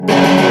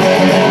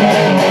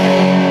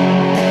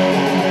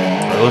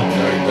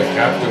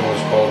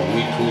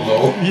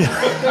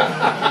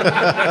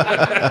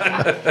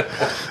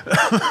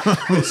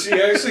She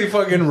actually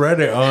fucking read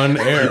it on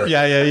air.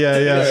 Yeah.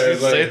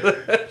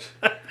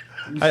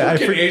 I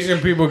Asian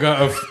people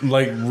got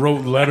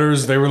wrote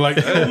letters. They were like,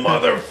 "Oh,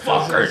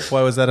 motherfuckers."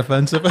 Why was that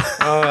offensive?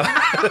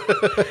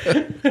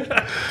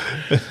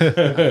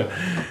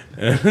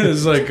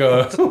 It's like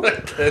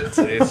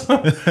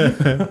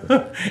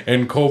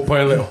and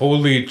co-pilot,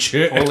 holy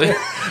shit.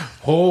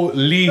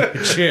 Holy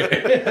shit.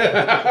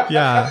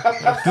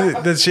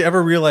 Yeah. Did she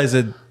ever realize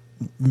it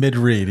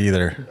mid-read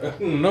either?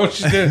 No,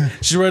 she didn't.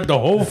 She read the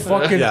whole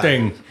fucking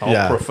thing.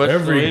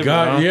 Every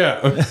goddamn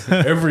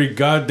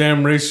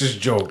racist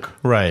joke.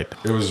 Right.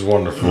 It was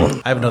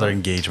wonderful. I have another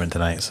engagement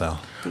tonight, so.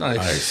 Nice.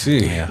 I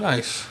see. Yeah.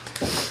 Nice.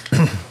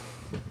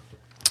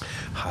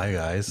 Hi,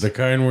 guys. The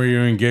kind where you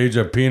engage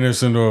a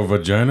penis into a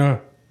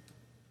vagina?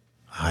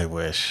 I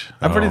wish.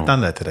 I've already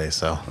done that today,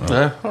 so.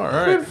 Yeah. All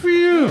right. Good for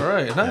you. All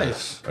right.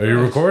 Nice. Are you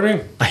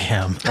recording? I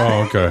am.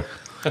 Oh, okay.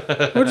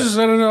 We'll just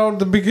set it out at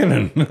the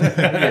beginning. There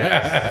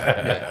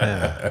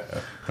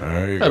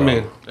you go. I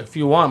mean, if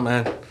you want,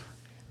 man.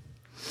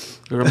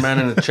 You're a man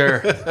in a chair.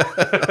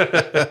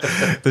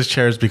 This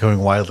chair is becoming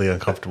wildly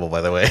uncomfortable,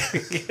 by the way.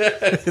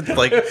 It's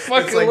like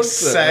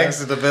sags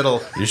in the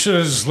middle. You should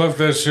have just left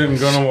that shit and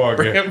gone and walk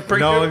Bring it.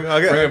 bring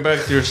it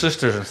back to your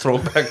sisters and throw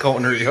it back out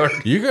in her yard.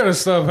 You gotta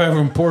stop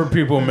having poor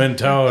people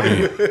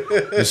mentality.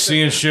 Just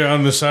seeing shit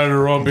on the side of the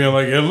road being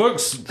like,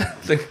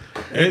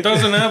 it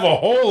doesn't have a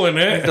hole in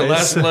it. The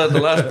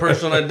last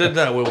person I did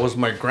that with was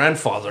my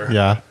grandfather.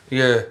 Yeah.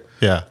 Yeah.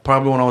 Yeah.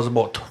 Probably when I was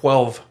about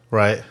 12.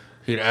 Right.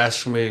 He'd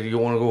ask me, "Do you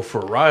want to go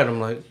for a ride?"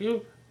 I'm like,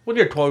 when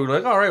you're 12, you're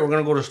like, all right, we're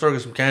going to go to the store,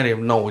 get some candy.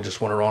 No, we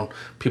just went around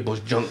people's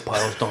junk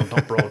piles down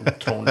Dump Road and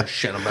throwing their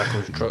shit in the back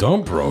of his truck.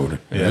 Dump road.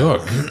 Yeah.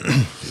 Look.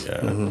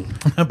 Yeah.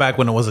 Mm-hmm. Back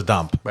when it was a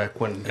dump.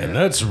 Back when. And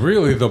that's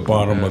really the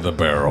bottom of the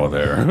barrel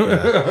there.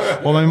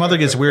 Well, my mother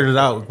gets weirded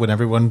out when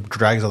everyone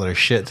drags all their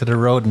shit to the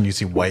road and you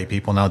see white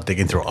people now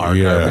digging through our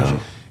garbage.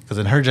 Because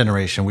in her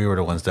generation, we were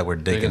the ones that were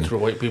digging through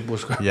white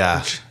people's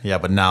garbage. Yeah,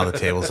 but now the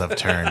tables have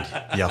turned.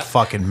 You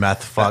fucking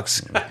meth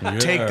fucks. Yeah.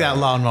 Take that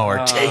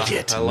lawnmower. Take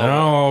it.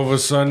 Now all of a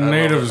sudden,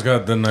 natives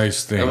got the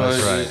nice things.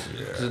 Right.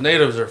 The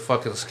natives are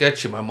fucking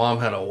sketchy. My mom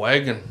had a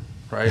wagon,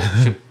 right?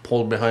 She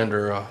pulled behind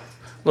her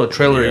little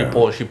trailer.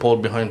 She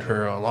pulled behind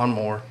her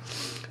lawnmower,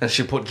 and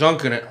she put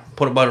junk in it.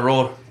 Put it by the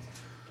road,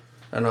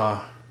 and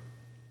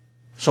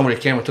somebody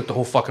came and took the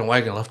whole fucking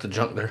wagon and left the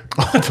junk there.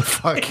 What the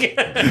fuck?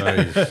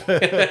 Nice.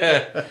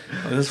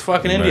 These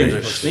fucking Indians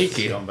are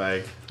sneaky.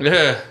 Scumbag.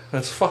 Yeah,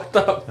 that's fucked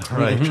up.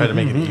 Right, try to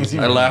make it easy.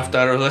 I laughed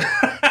at her like,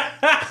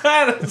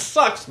 that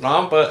sucks,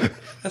 Mom, but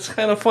that's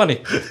kind of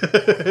funny.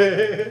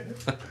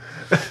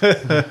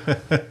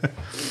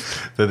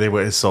 Then they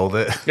went and sold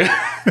it.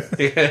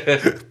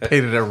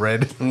 Painted it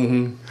red.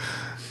 Mm-hmm.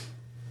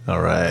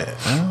 All right.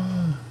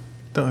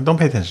 Don't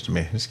pay attention to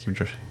me. Just keep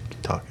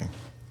talking.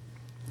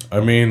 I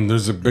mean,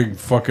 there's a big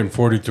fucking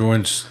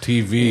 42-inch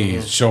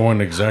TV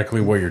showing exactly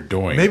what you're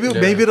doing. Maybe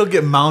it'll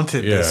get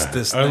mounted. Yeah.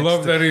 This I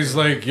love that he's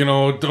like,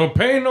 don't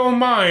pay no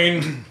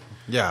mind.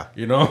 Yeah.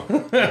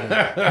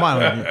 Come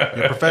on,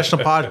 you're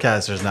professional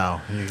podcasters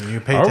now. You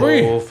pay Are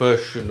we?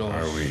 Professionals.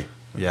 Are we?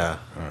 Yeah.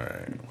 All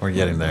right. We're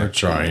getting there. We're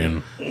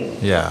trying.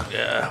 Yeah.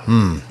 Yeah.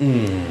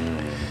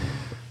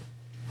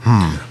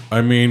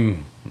 I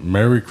mean,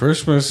 Merry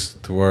Christmas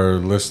to our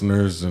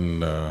listeners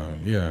and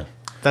yeah.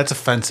 That's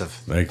offensive.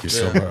 Thank you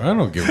so much. I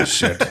don't give a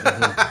shit.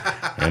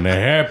 And a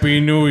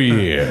Happy New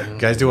Year. You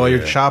guys do all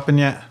your shopping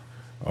yet?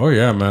 Oh,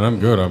 yeah, man. I'm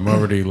good. I'm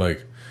already,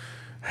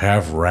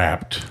 half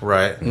wrapped.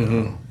 Right.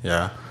 Mm-hmm.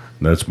 Yeah.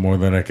 That's more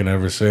than I can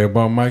ever say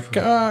about my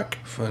cock.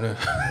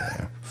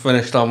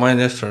 Finished on mine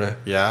yesterday.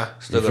 Yeah.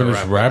 Still You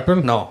finished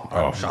rapping? No,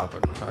 I'm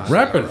shopping.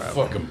 Rapping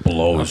fucking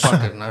blows.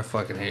 I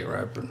fucking hate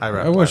rapping.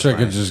 I wish I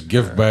could just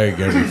gift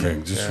bag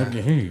everything. Just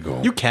fucking, here you go.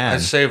 You can. I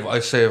save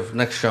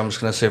next year. I'm just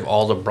gonna save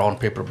all the brown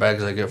paper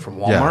bags I get from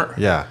Walmart.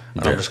 Yeah.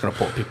 And I'm just gonna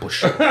put people's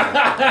shit.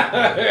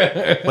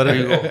 But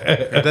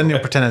then you'll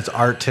pretend it's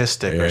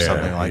artistic or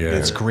something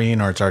it's green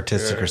or it's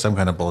artistic or some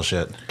kind of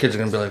bullshit. Kids are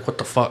gonna be like, "What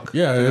the fuck?"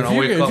 Yeah,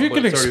 if you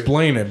can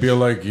explain it, be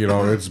like,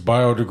 it's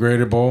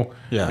biodegradable.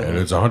 Yeah. And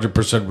it's 100%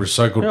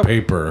 recycled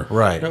paper.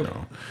 Right.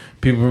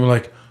 People are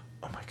like,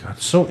 oh my God,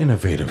 so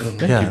innovative.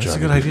 Thank you, that's Johnny. a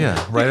good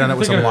idea. Write on it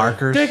with some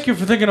markers. Thank you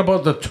for thinking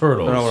about the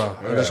turtles. No.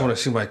 I just want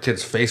to see my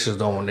kids' faces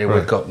though when they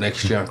wake up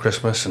next year on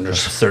Christmas and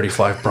there's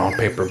 35 brown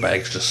paper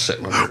bags just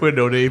sitting on With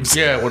no names.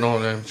 Yeah, with no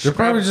names. They're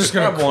probably just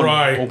going to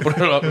cry. Open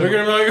it up. They're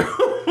going to be like,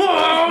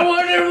 oh,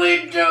 what did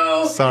we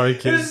do? Sorry,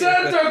 kids. Is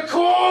Santa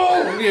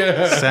cool?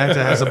 Yeah.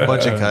 Santa has a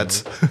budget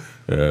cuts.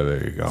 Yeah,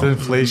 there you go. It's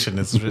inflation.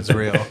 It's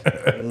real.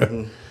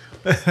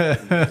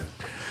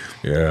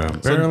 Yeah.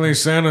 Apparently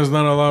Santa's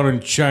not allowed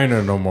in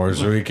China no more,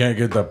 so he can't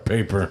get the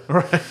paper.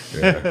 Right.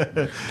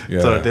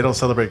 Yeah. So they don't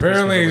celebrate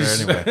Apparently,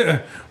 Christmas over there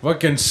anyway.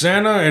 fucking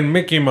Santa and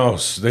Mickey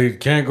Mouse, they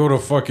can't go to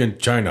fucking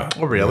China.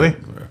 Oh, really?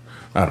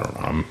 I don't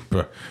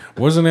know.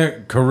 Wasn't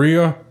it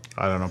Korea?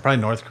 I don't know.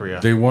 Probably North Korea.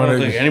 They I don't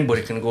wanted. think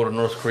anybody can go to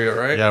North Korea,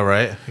 right? Yeah,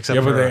 right? Except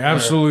Yeah, but for, they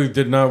absolutely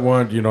did not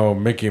want,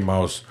 Mickey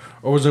Mouse.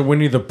 Or was it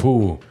Winnie the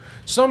Pooh?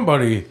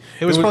 somebody.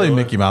 It was probably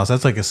Mickey Mouse.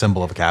 That's like a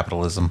symbol of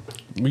capitalism.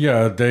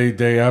 Yeah,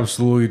 they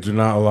absolutely do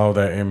not allow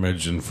that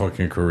image in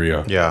fucking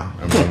Korea. Yeah.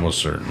 I'm almost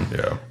certain.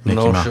 Yeah.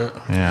 No Mouse. shit.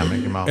 Yeah,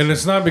 Mickey Mouse. And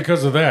it's not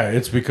because of that.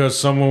 It's because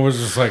someone was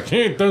just like,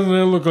 hey, doesn't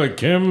it look like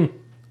Kim?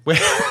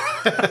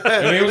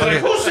 And he was like,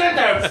 who said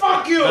that?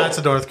 Fuck you. That's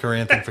a North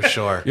Korean thing for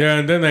sure. Yeah,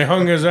 and then they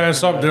hung his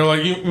ass up. They're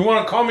like, you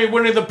want to call me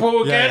Winnie the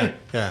Pooh again?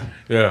 Yeah.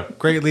 Yeah.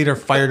 Great leader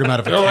fired him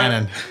out of a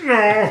cannon.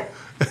 No.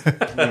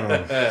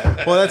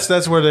 Well,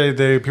 that's where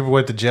they people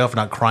went to jail for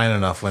not crying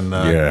enough when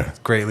the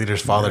great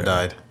leader's father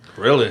died.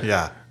 Really?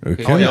 Yeah. You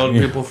yelled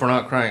at people for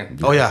not crying.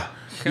 Oh yeah.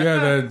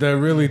 Yeah, that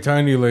really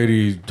tiny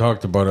lady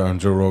talked about it on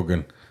Joe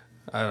Rogan.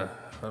 I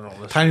don't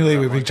listen Tiny to lady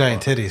that with big much.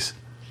 giant titties.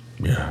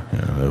 Yeah,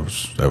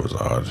 that was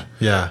odd.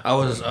 Yeah.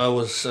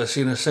 I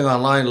seen this thing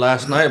online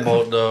last night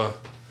about the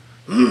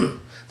I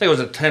think it was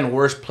the 10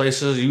 worst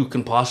places you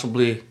can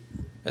possibly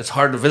it's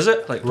hard to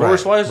visit, like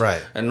tourist wise.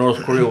 right. And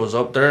North Korea was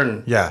up there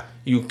and Yeah.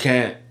 you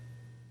can't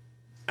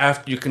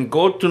you can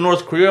go to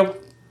North Korea,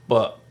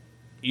 but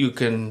you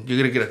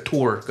gotta get a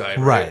tour guide.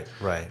 Right.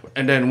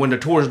 And then when the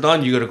tour is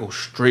done, you gotta go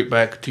straight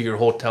back to your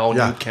hotel and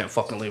Yeah. you can't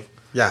fucking leave.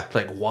 Yeah. It's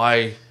like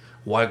why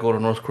go to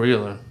North Korea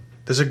then?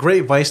 There's a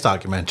great Vice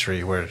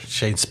documentary where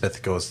Shane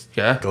Smith goes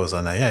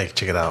on that. Yeah, you can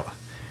check it out.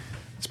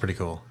 It's pretty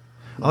cool.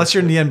 Unless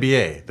you're in the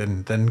NBA,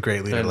 then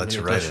Great Leader lets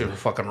you Unless right you're in.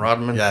 fucking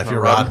Rodman. Yeah, if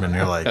you're Rodman,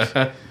 you're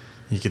like,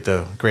 you get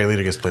the Great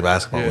Leader gets to play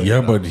basketball. with you.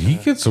 Yeah, but he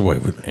gets away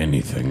with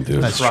anything,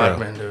 dude. That's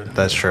Rodman, true. dude.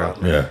 That's true.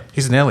 Yeah.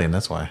 He's an alien.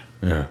 That's why.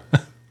 Yeah.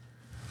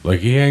 Like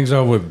he hangs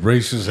out with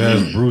racist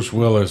ass Bruce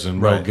Willis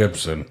and Mel Right.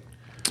 Gibson.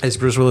 Is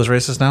Bruce Willis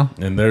racist now?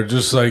 And they're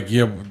just like,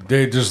 yeah,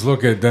 they just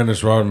look at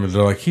Dennis Rodman.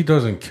 They're like, he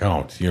doesn't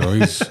count. You know,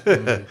 he's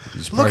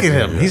Look at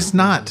him. yeah. He's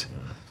not.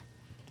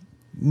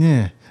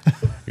 Yeah.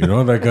 You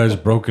know, that guy's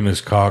broken his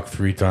cock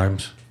 3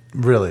 times.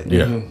 Really?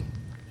 Yeah.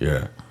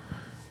 Yeah.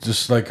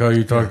 Just like how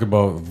you talked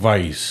about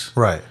Vice.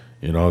 Right.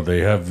 You know,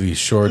 they have these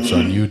shorts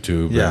on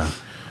YouTube. Yeah.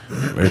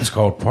 and It's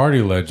called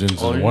Party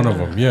Legends, and one of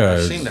them, yeah.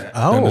 I've seen that.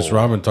 Oh. Dennis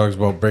Rodman talks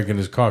about breaking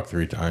his cock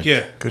 3 times.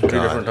 Yeah, Good 3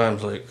 God. different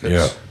times. Like,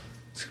 Yeah.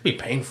 it's gonna be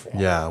painful.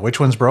 Yeah. Which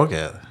ones broke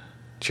it?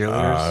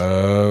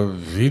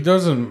 Cheerleaders? He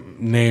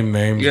doesn't name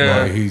names,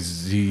 Yeah. but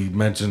he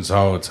mentions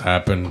how it's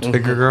happened.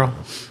 Bigger girl?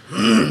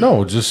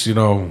 No, just A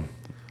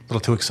little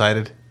too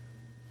excited?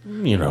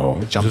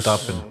 Jumped just-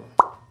 up and.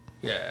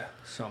 Yeah,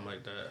 something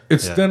like that.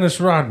 It's Yeah. Dennis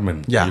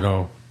Rodman. Yeah.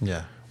 Yeah.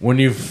 Yeah. When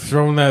you've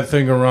thrown that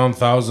thing around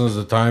thousands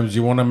of times,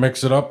 you want to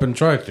mix it up and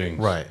try things.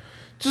 Right.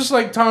 Just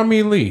like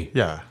Tommy Lee.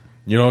 Yeah.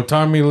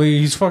 Tommy Lee,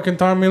 he's fucking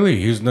Tommy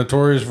Lee. He's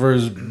notorious for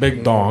his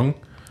big dong.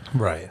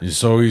 Right.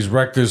 So he's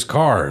wrecked his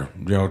car,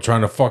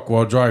 trying to fuck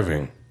while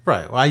driving.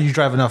 Right. Well, you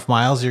drive enough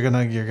miles, you're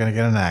gonna get in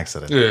an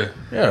accident. Yeah,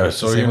 Yeah,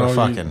 so Same with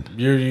fucking.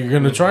 you're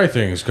gonna try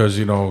things because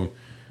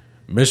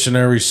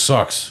missionary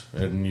sucks,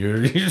 and you're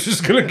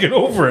just gonna get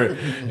over it.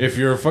 If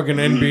you're a fucking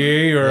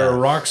NBA or a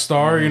rock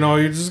star,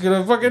 you're just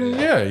gonna fucking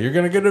you're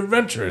gonna get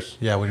adventurous.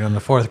 Yeah. When you're on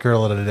the 4th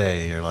girl of the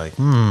day, you're like,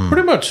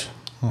 Pretty much.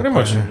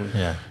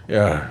 yeah.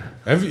 Yeah.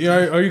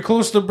 Are you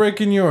close to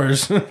breaking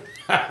yours?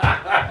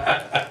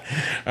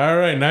 All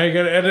right, now you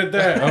gotta edit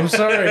that. I'm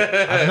sorry.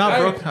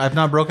 I've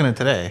not broken it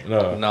today.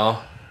 No. no,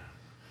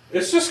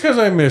 It's just because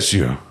I miss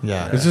you.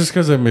 Yeah. It's just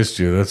because I missed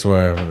you. That's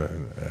why.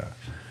 Yeah.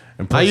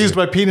 And plus, I used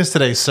my penis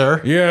today,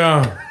 sir.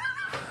 Yeah.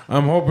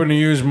 I'm hoping to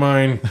use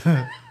mine.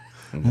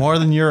 More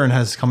than urine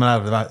has come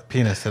out of my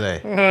penis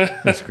today.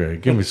 That's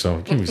great. Give me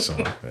some.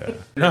 Yeah.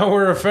 Now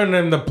we're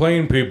offending the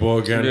plain people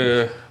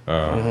again.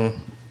 yeah.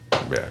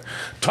 Yeah.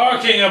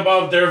 Talking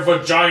about their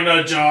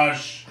vagina,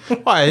 Josh.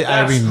 I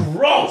That's mean,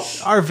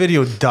 gross. our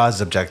video does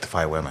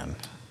objectify women.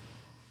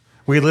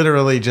 We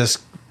literally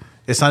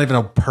it's not even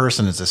a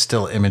person, it's a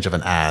still image of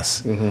an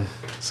ass.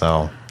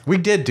 So we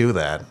did do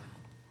that.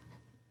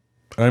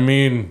 I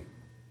mean,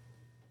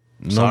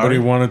 nobody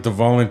wanted to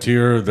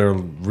volunteer their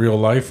real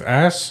life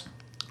ass.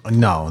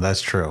 No,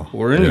 that's true.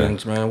 We're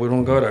Indians, man. We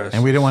don't got ass.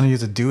 And we didn't want to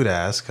use a dude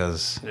ass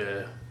because,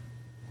 yeah.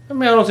 I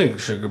mean, I don't think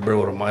Sugar Bear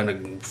would have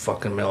minded a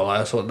fucking male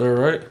ass out there,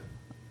 right?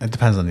 it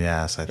depends on the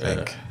ass, I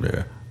think.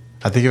 Yeah.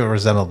 I think if it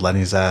resembled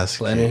Lenny's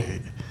ass, Lenny?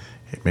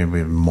 it made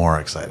me more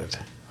excited.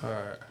 All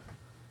right.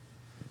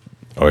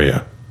 Oh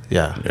yeah.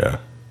 Yeah. Yeah.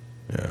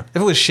 Yeah. If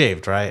it was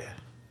shaved, right?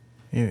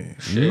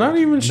 Not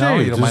even No,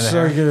 shaved. you don't mind Just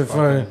the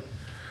like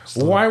if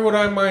why would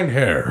I mind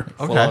hair?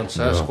 Full on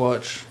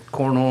Sasquatch,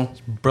 cornhole.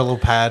 Brillo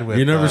pad with.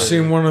 You never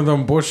seen one of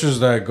them bushes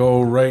that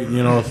go right,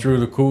 through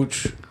the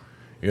cooch,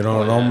 and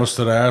almost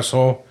to the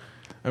asshole.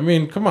 I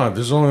mean, come on.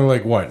 There's only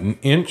like what, an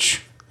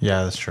inch?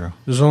 Yeah, that's true.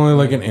 There's only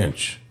like an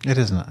inch. It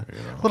is not.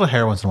 A little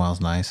hair once in a while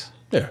is nice.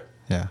 Yeah.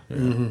 Yeah.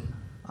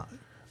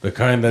 The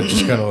kind that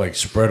just kind of like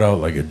spread out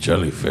like a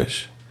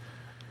jellyfish.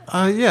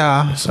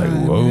 Yeah. It's like,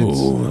 whoa,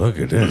 look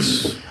at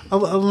this. A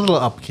little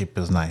upkeep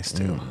is nice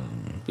too.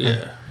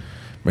 Yeah.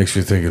 Makes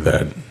me think of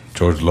that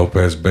George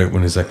Lopez bit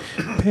when he's like,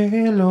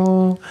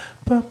 pelo,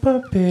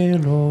 papa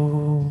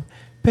pelo,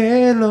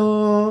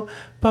 pelo,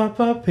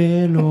 papa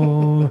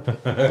pelo.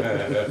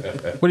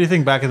 What do you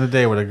think back in the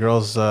day where the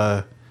girls?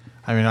 I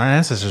mean, our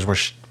ancestors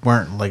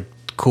weren't like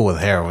cool with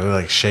hair. We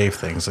like shave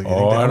things. Like,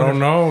 Oh, I don't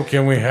know.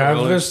 Can we have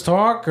Really? this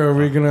talk? Are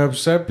we gonna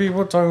upset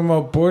people talking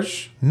about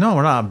Bush? No,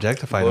 we're not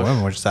objectifying Bush.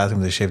 women. We're just asking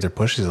them to shave their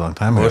pushies a long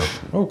time ago.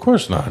 Oh, of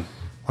course not.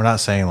 We're not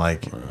saying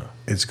like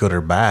it's good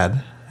or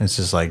bad. It's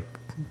just like,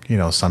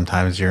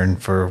 sometimes you're in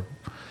for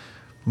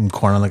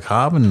corn on the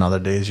cob, and other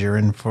days you're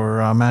in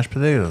for mashed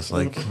potatoes.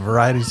 Like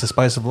variety's the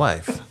spice of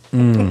life.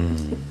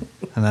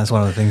 And that's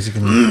one of the things you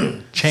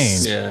can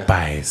change. Yeah.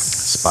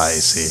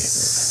 Spicy.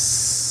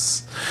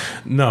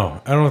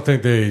 No, I don't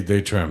think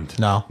they trimmed.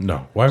 No.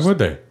 Why would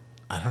they?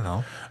 I don't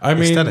know. I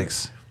mean,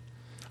 Aesthetics.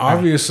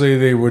 obviously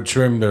they would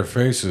trim their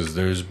faces.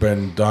 There's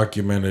been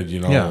documented,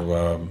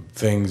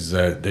 things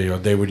that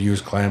they would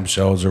use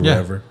clamshells or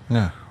whatever,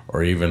 Yeah.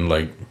 or even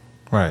like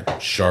Right.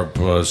 sharp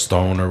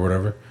stone or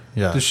whatever,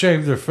 Yeah. to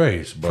shave their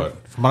face.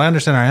 But From what I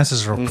understand, our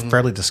ancestors were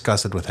fairly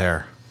disgusted with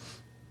hair.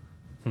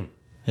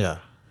 Yeah.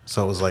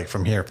 So it was like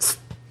from here.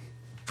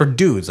 For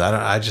dudes,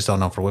 I just don't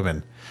know for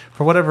women.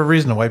 For whatever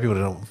reason, the white people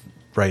don't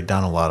write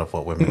down a lot of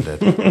what women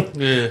did.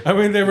 Yeah. I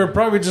mean, they were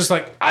probably just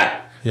like,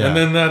 ah! Yeah. And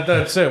then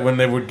that's it when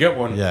they would get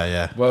one.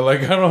 Yeah. But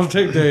like, I don't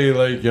think they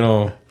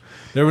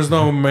there was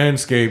no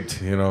Manscaped,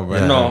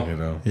 back No.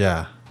 then,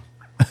 Yeah.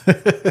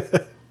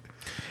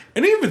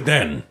 And even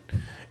then,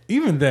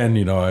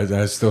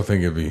 I still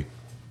think it'd be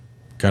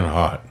kind of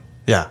hot,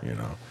 Yeah.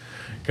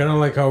 kind of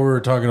like how we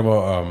were talking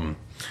about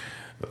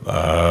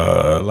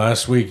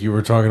last week. You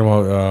were talking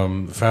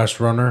about Fast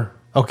Runner.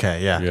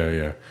 Okay. Yeah.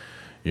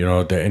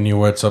 Yeah. The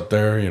Inuits up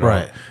there,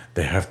 Right.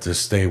 they have to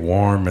stay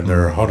warm and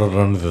they're huddled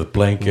under the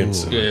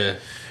blankets. And,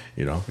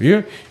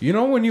 Yeah.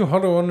 when you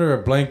huddle under a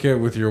blanket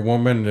with your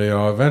woman,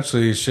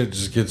 eventually shit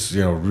just gets,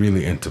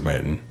 really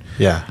intimate and,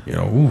 Yeah.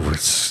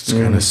 it's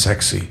kind of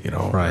sexy,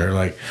 Right. They're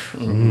like,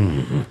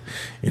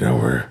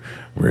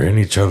 we're in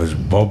each other's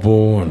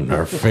bubble and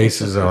our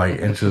faces are like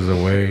inches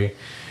away.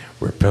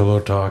 We're pillow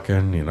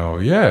talking,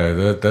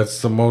 Yeah,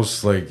 that's the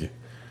most like,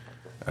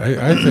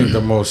 I think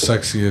the most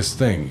sexiest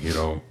thing,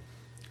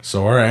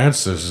 So our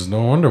ancestors,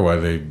 no wonder why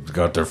they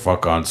got their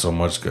fuck on so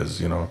much,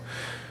 because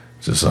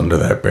just under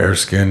that bear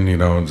skin,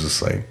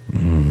 just like,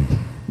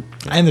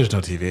 And there's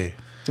no TV.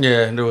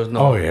 Yeah, and there was no.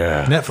 oh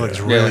yeah, Netflix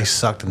really Yeah.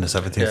 sucked in the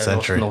 17th yeah,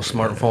 century. no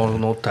smartphones,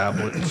 no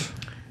tablets.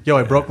 Yo,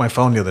 I broke my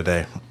phone the other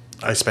day.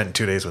 I spent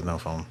 2 days with no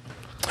phone.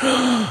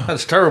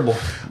 That's terrible.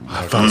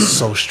 I felt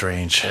so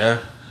strange. Yeah.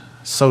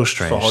 So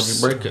strange. So how'd you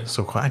break it?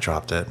 So I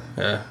dropped it.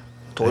 Yeah.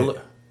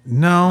 Toilet.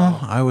 No,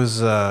 I was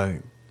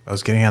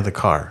getting out of the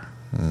car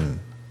and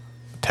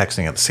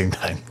texting at the same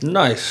time.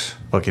 Nice.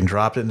 Fucking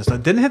dropped it in the snow.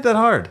 Didn't hit that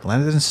hard.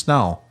 Landed in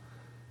snow.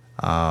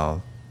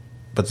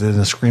 But then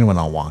the screen went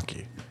all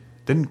wonky.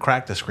 Didn't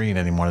crack the screen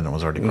any more than it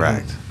was already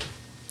cracked.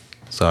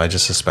 So I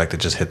just suspect it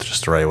just hit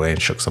just the right way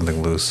and shook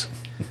something loose.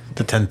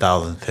 The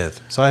 10,000th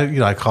hit. So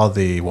I called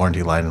the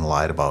warranty line and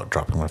lied about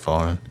dropping my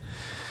phone.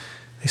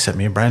 They sent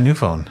me a brand new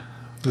phone,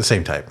 the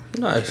same type.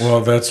 Nice.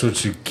 well, that's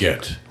what you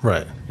get.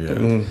 Right.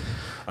 Yeah,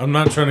 I'm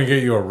not trying to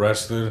get you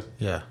arrested,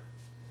 Yeah.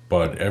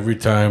 but every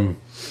time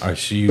I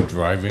see you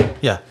driving,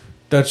 Yeah.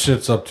 that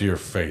shit's up to your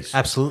face.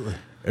 Absolutely.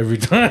 Every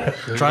time.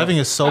 Driving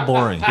is so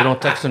boring. You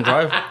don't text and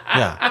drive?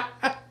 Yeah.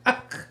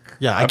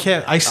 Yeah, I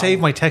can't. I save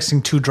my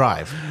texting to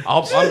drive.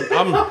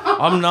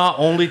 I'm not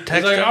only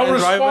texting Like, I'll and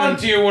respond driving.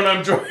 to you when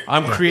I'm driving.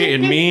 I'm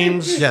creating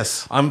memes.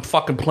 Yes. I'm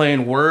fucking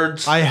playing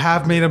words. I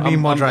have made a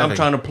meme while driving. I'm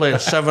trying to play a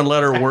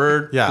 7-letter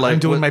word. Yeah, I'm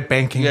doing my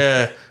banking.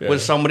 Yeah,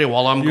 with somebody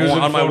while I'm Using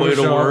going on my way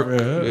to Photoshop,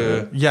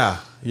 work. yeah. Yeah.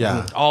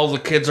 Yeah. All the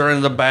kids are in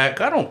the back.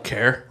 I don't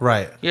care.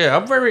 Right. Yeah,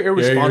 I'm very Yeah,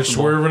 irresponsible. you're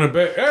swerving a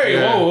bit. Hey,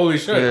 Yeah. whoa, holy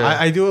shit. Yeah.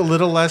 I do a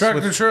little less Tractor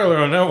with. trailer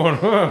on that one.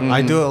 Huh?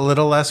 I do a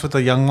little less with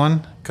the young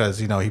one because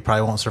he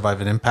probably won't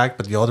survive an impact.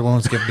 But the older one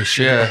was giving me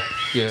shit. Yeah,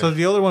 yeah. So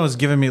the older one was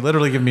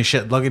literally giving me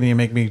shit, looking at me and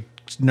make me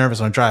nervous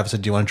when I drive. I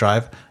said, "Do you want to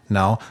drive?"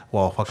 No.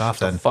 Well, fuck off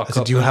then. fuck I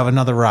said, up "Do you then." have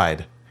another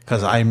ride?"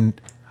 Because I'm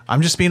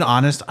just being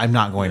honest. I'm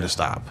not going to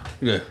stop.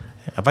 Yeah.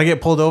 If I get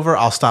pulled over,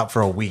 I'll stop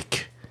for a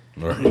week,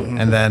 Right.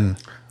 and then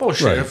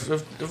Bullshit.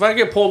 Right. If I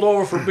get pulled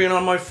over for being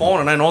on my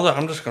phone and I know that,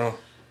 I'm just gonna.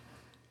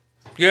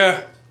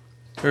 Yeah.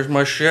 Here's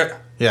my shit.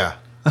 yeah,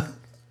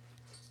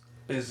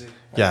 Busy.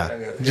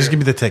 yeah. Just give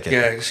me the ticket.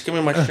 Yeah, just give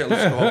me my shit.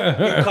 Let's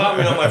go. You caught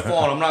me on my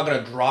phone. I'm not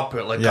gonna drop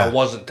it like Yeah. I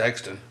wasn't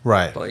texting.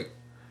 Right. Like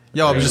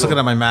Yo, I'm just looking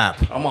at my map.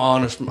 I'm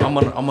honest. I'm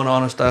an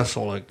honest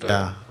asshole like that.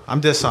 Yeah, I'm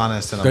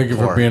dishonest and I'm Thank you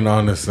poor. for being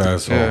honest,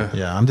 asshole. Yeah.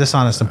 Yeah, I'm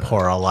dishonest and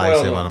poor. I'll lie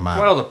and say about a map.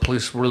 Well, the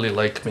police really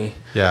like me.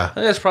 Yeah. I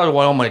think that's probably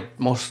why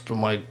most of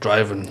my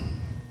driving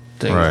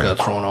things Right. got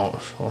thrown out.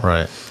 So.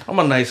 Right. I'm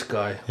a nice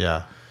guy.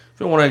 Yeah.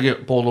 Even when I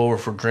get pulled over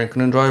for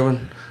drinking and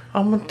driving,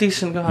 I'm a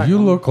decent guy. You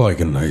look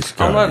like a nice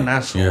guy. I'm not an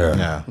asshole. Yeah.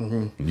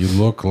 Yeah. You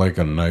look like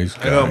a nice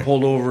I got guy.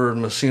 pulled over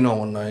in Messina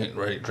one night,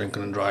 right,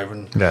 drinking and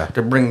driving. Yeah.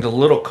 To bring the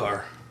little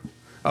car.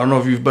 I don't know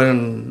if you've been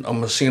in a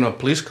Messina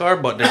police car,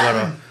 but they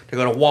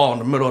got a wall in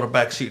the middle of the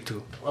back seat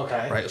too.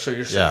 Okay. Right, so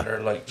you're sitting Yeah.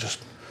 there like just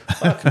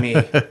fuck me.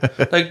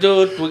 Like,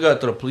 dude, we got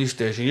to the police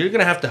station. You're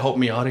gonna have to help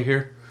me out of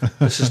here.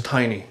 This is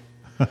tiny.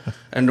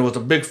 and there was a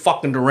big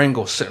fucking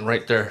Durango sitting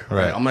right there.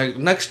 Right. I'm like,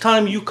 next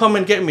time you come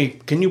and get me,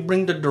 can you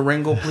bring the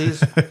Durango,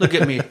 please? Look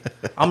at me.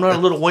 I'm not a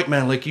little white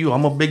man like you.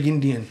 I'm a big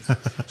Indian.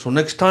 So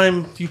next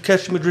time you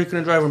catch me drinking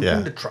and driving,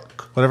 bring the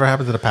truck. Whatever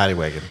happened to the paddy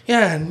wagon?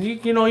 Yeah, and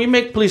you know, you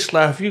make police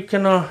laugh. You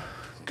can,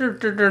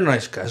 they're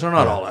nice guys. They're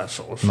not all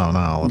assholes. No,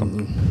 not all of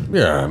them.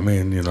 Yeah, I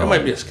mean, you know. It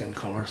might be a skin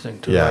color thing,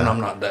 too. Yeah. And I'm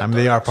not that I mean,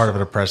 they are dark, part of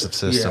an oppressive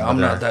system. Yeah, I'm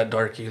not that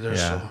dark either. Yeah,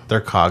 So.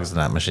 they're cogs in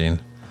that machine.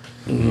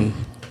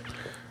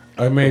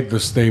 I made the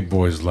state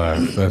boys laugh.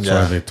 That's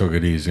why they took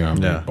it easy on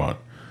me. But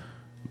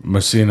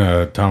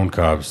Messina town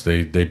cops,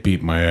 they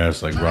beat my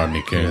ass like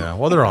Rodney King. Yeah,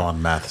 well, they're all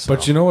on meth. So.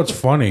 But you know what's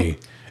funny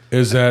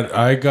is that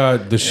I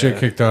got the shit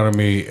kicked out of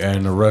me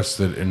and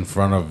arrested in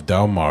front of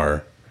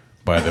Delmar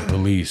by the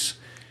police.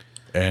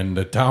 And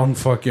the town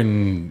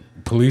fucking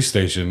police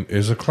station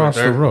is across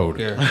the road.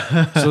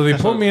 Yeah. So they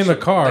put me in the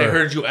car. They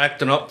heard you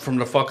acting up from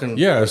the fucking...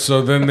 Yeah,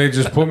 so then they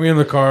just put me in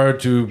the car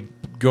to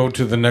go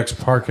to the next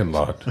parking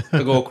lot.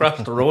 To go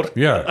across the road?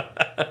 Yeah.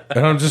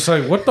 And I'm just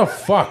like, what the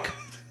fuck?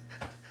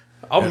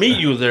 I'll meet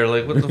you there.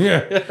 Like, what the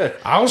Yeah.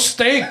 I'll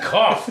stay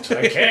cuffed.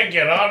 I can't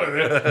get out of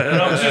it. And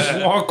I'll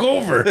just walk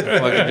over.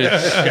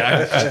 fuck?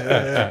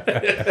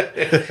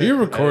 You're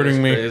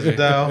recording me. Crazy.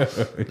 No,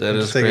 That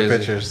is taking crazy.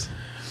 pictures.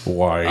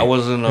 Why? I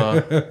was in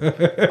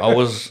I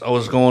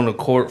was going to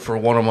court for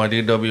one of my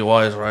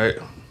DWIs, right?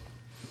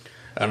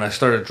 And I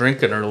started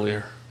drinking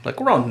earlier, like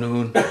around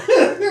noon.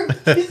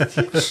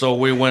 So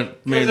we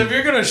went. Because if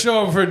you're gonna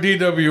show up for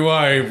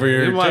DWI for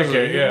your You might,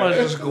 ticket, you might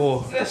just go.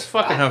 Let's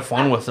fucking have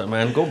fun with it,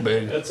 man. Go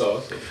big. That's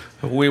awesome.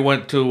 We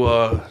went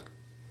to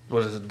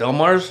what is it?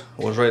 Delmar's.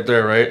 It was right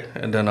there, right?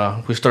 And then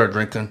we started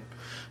drinking.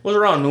 It was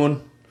around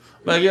noon.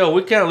 Like, yo,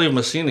 we can't leave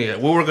Messina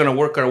yet. We were gonna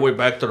work our way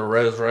back to the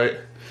res, right?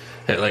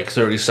 At like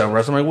 37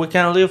 res. I'm like, we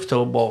can't leave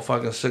till about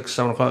fucking 6,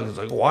 7 o'clock. He's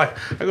like, why?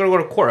 I gotta go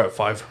to court at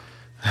 5.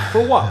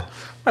 For what?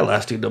 My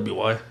last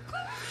DWI.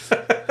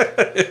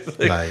 Like,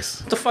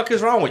 Nice. what the fuck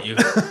is wrong with you?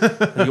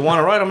 You want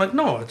to ride? I'm like,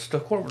 no, it's the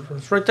court.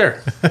 It's right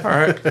there. All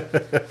right.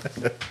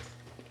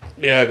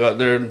 Yeah, I got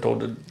there and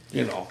told it,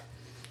 you know,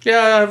 yeah,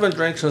 I haven't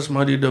drank since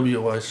my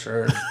DWI,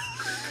 sir.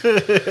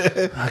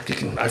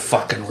 I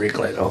fucking reek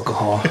like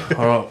alcohol. I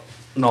don't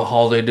know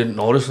how they didn't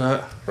notice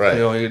that. Right. You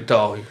know, you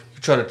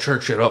try to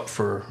church it up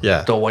for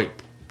the white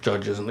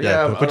judges. And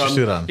Put your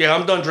suit on. Yeah,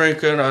 I'm done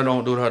drinking. I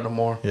don't do that no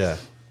more. Yeah.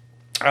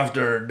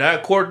 After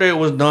that court date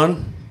was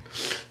done,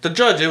 the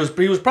judge, he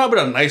was probably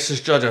the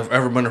nicest judge I've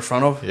ever been in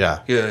front of. Yeah.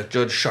 Yeah,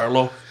 Judge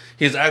Charlo.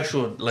 He's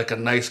actually like a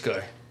nice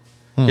guy.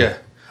 Yeah.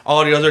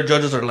 All the other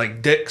judges are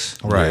like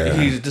dicks. Right.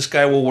 Yeah. This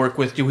guy will work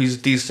with you. He's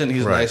decent.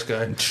 He's a nice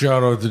guy.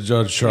 Shout out to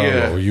Judge Charlo.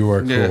 Yeah. You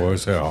are cool Yeah.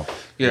 as hell.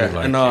 Yeah. We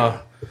like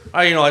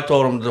And you. I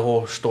told him the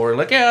whole story.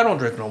 Like, yeah, I don't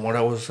drink no more.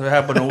 It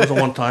happened. It was a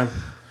one time.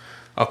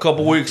 A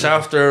couple weeks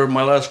after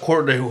my last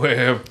court day with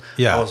him,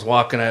 Yeah. I was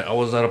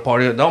at a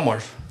party at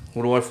Delmar's.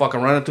 What do I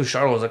fucking run into?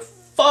 Charlotte was like,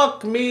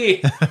 fuck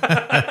me.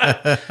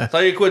 So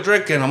you quit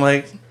drinking. I'm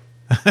like,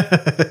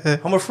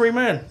 I'm a free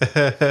man.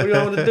 What do you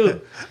want me to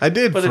do? I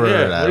did But for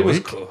yeah, that he was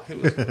week. cool. He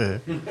was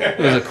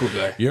a cool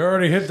guy. You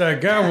already hit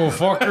that gavel,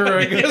 fucker.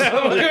 I guess.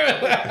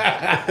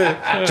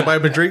 Did you buy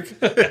him a drink?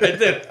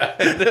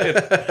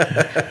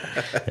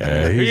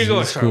 Yeah, you go,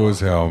 he's cool as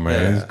hell,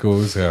 man. He's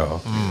cool as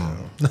hell.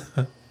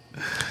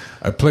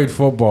 I played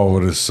football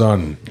with his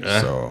son,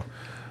 so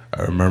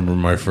I remember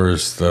my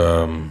first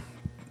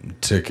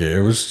ticket.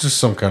 It was just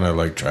some kind of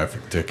like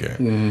traffic ticket.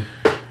 And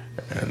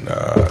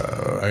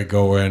I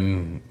go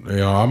in, you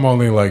know, I'm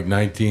only like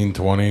 19,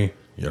 20,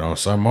 you know,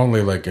 so I'm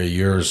only like a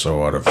year or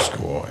so out of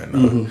school.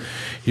 And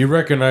he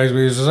recognized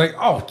me. He's just like,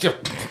 oh,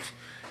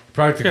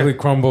 practically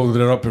crumbled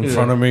it up in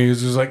front of me.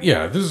 He's just like,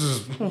 yeah, this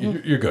is,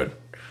 you're good.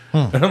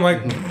 And I'm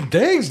like,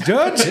 thanks,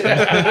 Judge.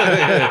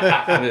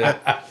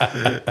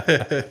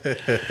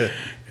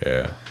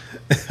 Yeah.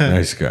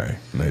 Nice guy.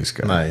 Nice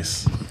guy.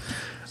 Nice.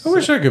 I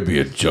wish I could be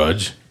a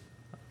judge.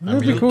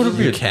 It'd be cool to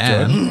be a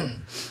judge.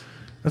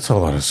 That's a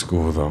lot of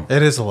school, though.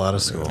 It is a lot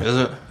of school. Is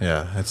it?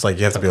 Yeah. It's like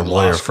you have to be a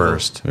lawyer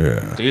first.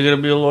 Yeah. Do you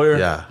gotta be a lawyer?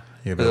 Yeah.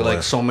 You Is be a it lawyer.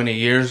 like so many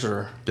years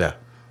or? Yeah.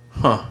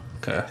 Huh.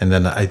 Okay. And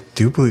then I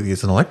do believe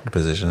it's an elected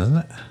position, isn't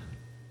it?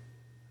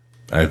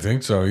 I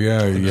think so.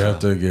 Yeah, you have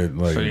to get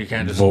like So you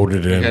can't just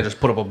voted in. You can't just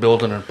put up a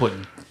building and put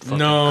fucking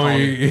No,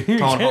 you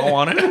town hall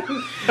on it.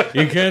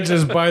 You can't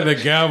just buy the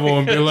gavel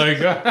and be like,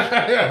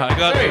 I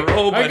got the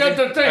robe. I got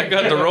the thing. I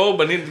got the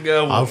robe. I need the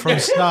gavel. I'm from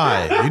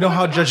Snai. You know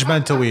how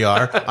judgmental we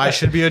are. I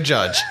should be a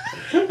judge.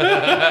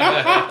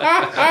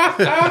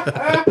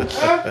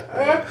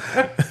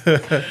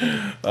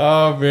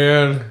 oh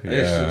man,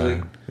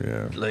 used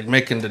to like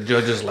making the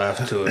judges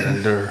laugh too,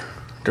 and they're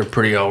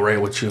pretty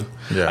outright with you.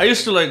 Yeah. I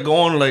used to like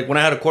going like when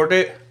I had a court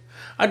date,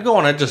 I'd go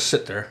and I'd just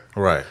sit there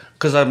Right.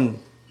 because I'm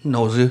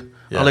nosy.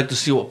 Yeah. I like to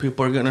see what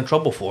people are getting in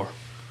trouble for.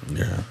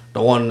 yeah.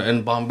 The one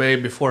in Bombay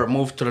before it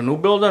moved to the new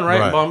building, right?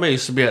 Right. Bombay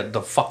used to be at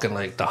the fucking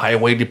like the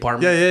highway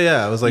department.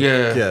 Yeah. It was like,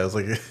 Yeah. it was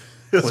like, it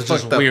It was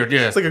just fucked up. weird,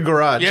 yeah. It's like a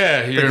garage.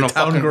 Yeah, you're in a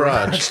town fucking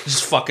garage.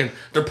 Just fucking,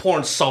 they're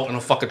pouring salt in a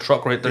fucking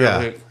truck right there. Yeah.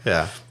 Like-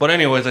 Yeah. But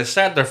anyways, I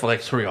sat there for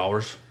like 3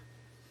 hours.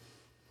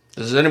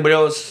 Is there anybody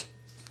else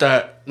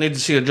that needs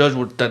to see a judge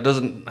that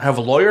doesn't have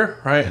a lawyer,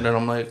 right? And then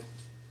I'm like,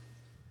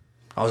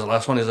 I was the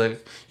last one. He's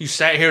like, you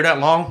sat here that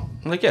long?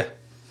 I'm like, yeah.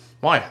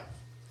 Why?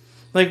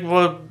 Like,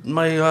 well,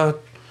 my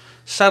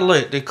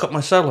satellite, they cut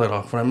my satellite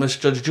off when I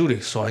missed Judge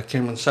Judy, so I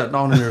came and sat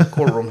down in your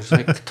courtroom. He's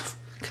like, get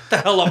the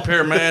hell up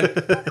here, man.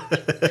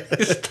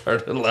 He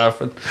started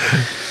laughing.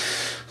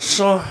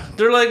 So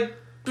they're like,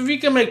 if you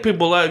can make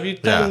people laugh, you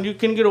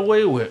can get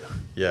away with.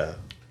 Yeah.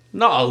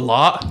 Not a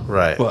lot.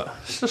 Right. But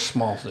it's just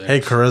small things. Hey,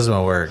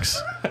 charisma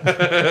works.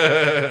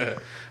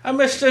 I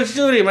missed Judge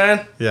Judy,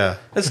 man. Yeah.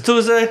 It's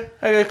Tuesday.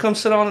 I gotta come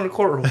sit down in the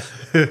courtroom.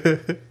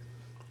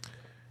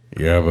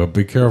 Yeah, but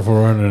be careful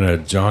running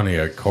at Johnny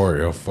at court.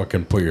 He'll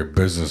fucking put your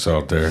business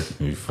out there.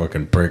 You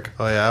fucking prick.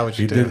 Oh, yeah? What'd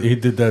you do? He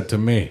did that to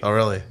me. Oh,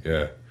 really?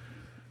 Yeah.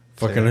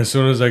 Fucking as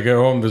soon as I get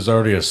home, there's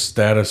already a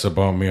status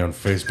about me on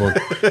Facebook.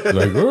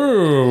 Like,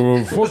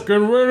 oh,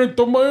 fucking ran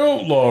into my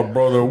outlaw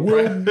brother,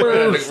 Will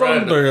Bear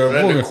Sunday.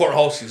 Ran in the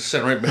courthouse, he's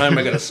sitting right behind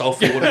me. I got a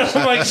selfie with him.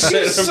 I'm like,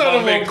 you son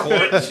of a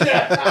court.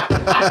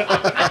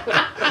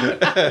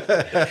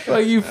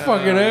 Like, you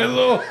fucking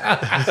asshole.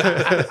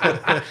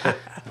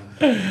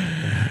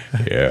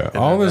 Yeah,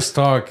 all this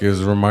talk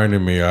is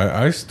reminding me,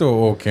 I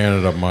still owe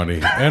Canada money.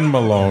 And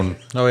Malone.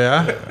 Oh,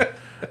 yeah?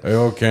 I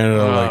owe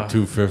Canada like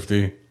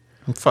 $250.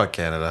 Fuck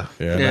Canada.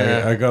 Yeah,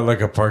 Yeah. I got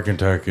like a parking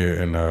ticket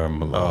in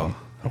Malone.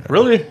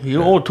 Really?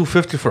 You owe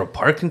 $250 for a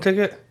parking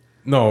ticket?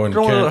 No, in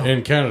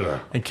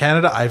Canada. In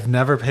Canada, I've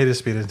never paid a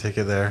speeding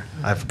ticket there.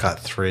 I've got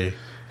 3.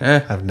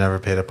 Yeah. I've never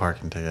paid a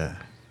parking ticket.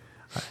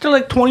 They're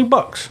like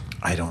 $20.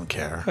 I don't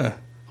care. Yeah.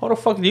 How the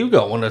fuck do you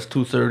got one that's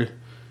 $230?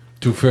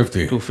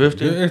 $250.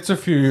 $250? It's a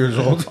few years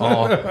old.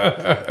 Oh,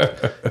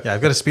 Yeah,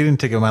 I've got a speeding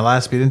ticket. My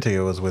last speeding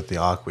ticket was with the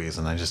Aquis,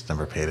 and I just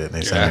never paid it. And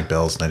they sent me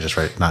bills, and I just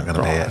write, not going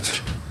to pay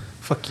it.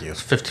 Fuck you.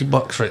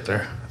 $50 right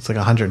there. It's like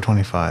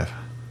 125.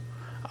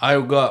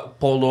 I got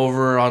pulled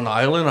over on the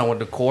island. I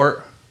went to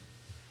court,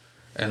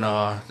 and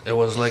it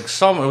was like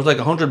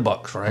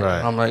 $100, right? Right.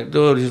 And I'm like,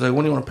 dude. He's like,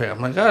 when do you want to pay?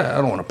 I'm like, I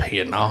don't want to pay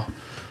it now.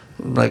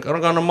 I'm like, I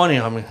don't got no money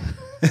on me.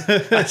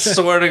 I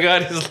swear to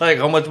God, he's like,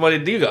 how much money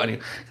do you got on you?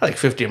 Like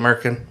 50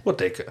 American. We'll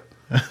take it.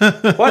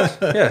 What?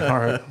 Yeah, all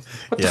right.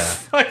 What the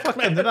fuck,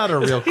 man? They're not a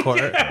real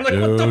court. I'm like,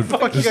 what the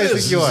fuck What you guys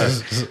think you are?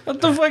 What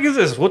the fuck is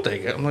this? We'll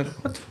take it. I'm like,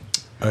 what the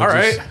all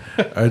right.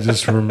 I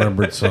just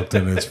remembered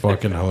something. It's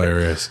fucking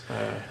hilarious.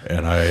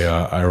 And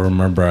I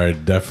remember I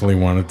definitely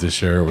wanted to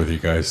share it with you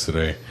guys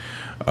today.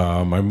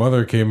 My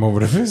mother came over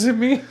to visit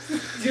me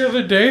the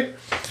other day.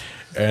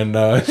 And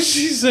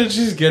she said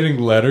she's getting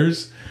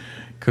letters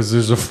because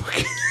there's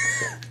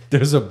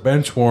a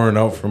bench warrant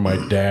out for my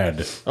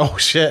dad. Oh,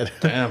 shit.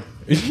 Damn.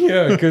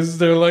 Yeah, because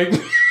they're like...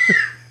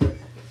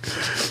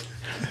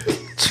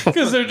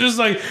 Because they're just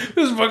like,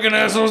 this fucking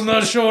asshole's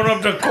not showing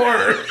up to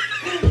court.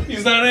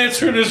 He's not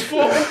answering his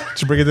phone.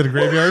 Did you bring it to the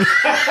graveyard?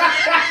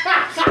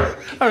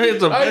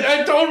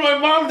 I told my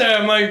mom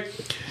that. I'm like,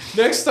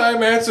 next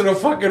time answer the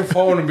fucking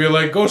phone and be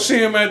like, go see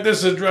him at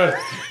this address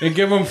and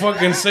give him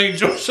fucking St.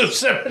 Joseph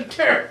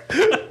Cemetery.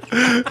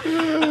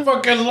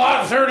 Fucking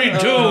lot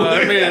 32.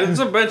 I mean, it's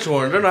a bench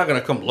warrant. They're not going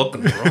to come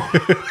looking for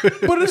him.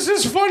 But it's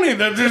just funny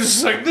that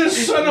there's like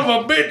this son of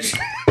a bitch.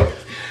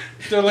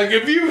 They're like,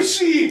 if you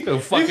see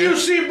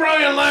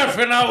Brian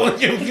laughing out,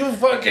 you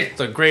fucking...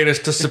 The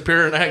greatest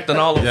disappearing act in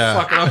all of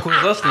fucking Uncle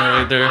listening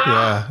right there.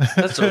 Yeah.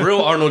 That's a real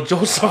Arnold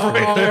Joseph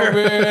right there.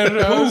 Man,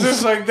 I was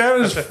just like,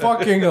 that is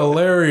fucking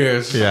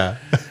hilarious. Yeah.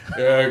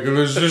 Yeah,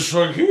 because it's just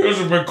like, he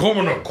hasn't been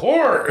coming to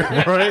court.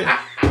 Right?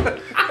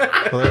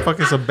 Well, they're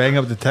fucking some bang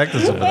up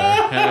detectives over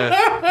there.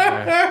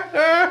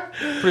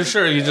 Pretty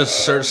sure you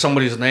just search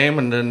somebody's name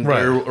and then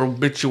their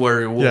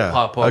obituary will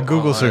pop up. A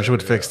Google search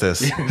would fix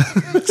this.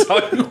 That's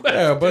all you have.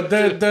 Yeah, but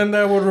then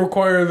that would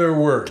require their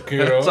work, you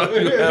know? That's all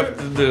you have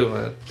to do,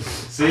 man.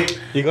 See?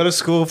 You go to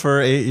school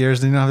for 8 years,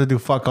 then you don't have to do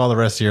fuck all the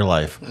rest of your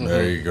life.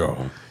 There you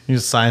go. You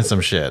just sign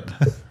some shit.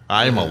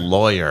 I'm a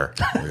lawyer.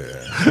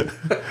 Yeah.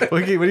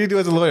 What do you do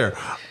as a lawyer?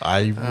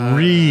 I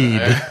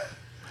read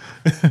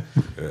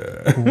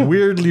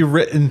weirdly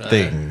written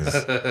things.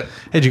 Hey,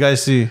 did you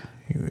guys see?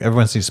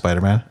 Everyone see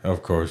Spider-Man?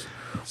 Of course.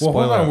 Well,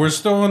 hold on. We're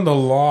still in the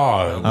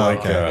law.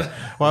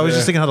 Well, I was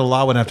just thinking how the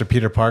law went after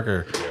Peter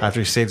Parker after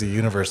he saved the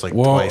universe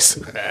twice.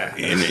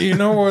 You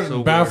know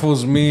what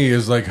baffles me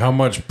is like how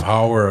much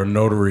power a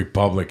notary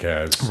public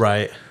has.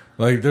 Right.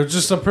 Like they're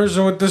just a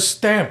person with this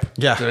stamp.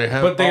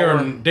 Yeah. But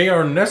they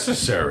are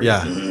necessary.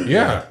 Yeah.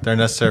 Yeah. They're a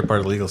necessary part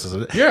of the legal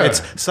system. Yeah.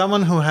 It's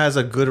someone who has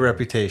a good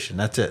reputation.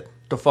 That's it.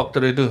 The fuck do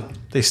they do?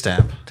 They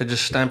stamp. They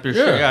just stamp your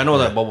shit? Yeah, I know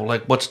that, Bubble.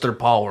 Like, what's their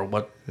power?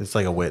 What? It's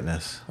like a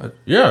witness.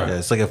 Yeah.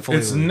 It's like a fully...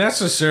 It's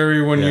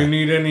necessary when you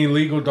need any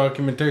legal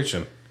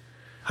documentation.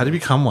 How do you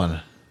become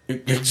one?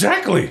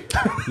 Exactly.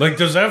 Like,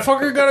 does that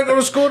fucker gotta go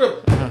to school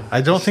to...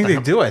 I don't think they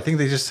do. I think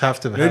they just have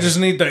to... They just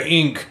need the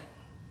ink.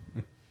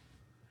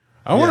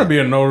 I want to be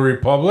a notary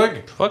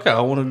public. Fuck,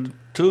 I wanted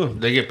to.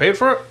 They get paid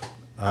for it?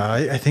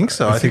 I think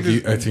so. I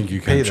think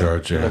you can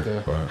charge, yeah.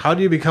 Okay. But how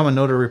do you become a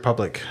notary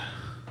public?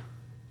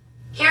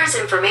 Here's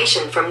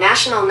information from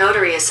National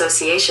Notary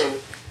Association.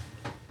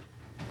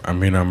 I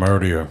mean, I'm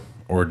already a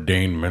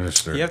ordained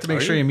minister. You have to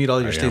make sure you meet all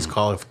your I state's am.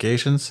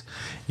 qualifications.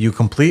 You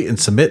complete and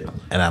submit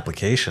an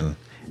application.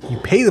 You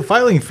pay the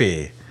filing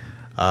fee.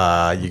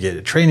 You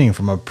get training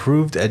from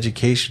approved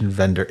education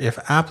vendor if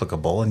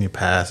applicable, and you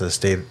pass a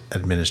state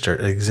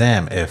administered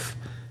exam if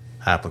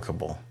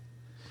applicable.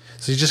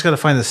 So you just got to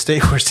find the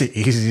state where it's the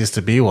easiest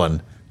to be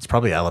one. It's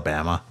probably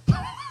Alabama.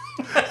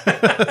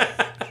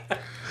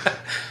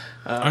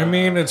 I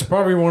mean, it's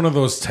probably one of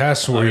those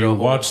tests where you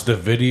watch the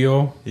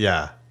video,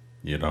 Yeah.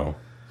 you know.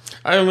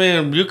 I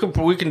mean,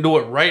 we can do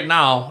it right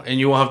now, and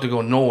you won't have to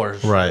go nowhere.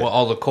 Right. With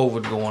all the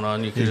COVID going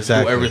on, you can just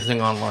Exactly. do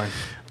everything online.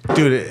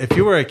 Dude, if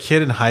you were a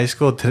kid in high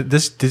school,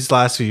 these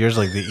last few years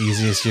are like the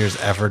easiest years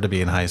ever to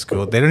be in high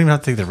school. They don't even have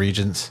to take the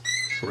regents.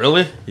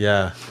 Really?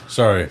 Yeah.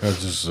 Sorry,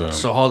 that's just...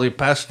 So how they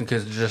passing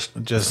kids Just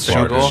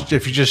There you go.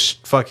 if you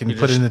just fucking You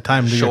put just in the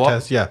time to do show your up?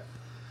 test, yeah,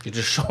 you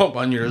just show up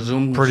on your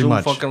Zoom Pretty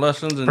much. fucking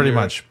lessons and pretty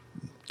you're- much.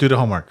 Do the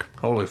homework.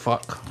 Holy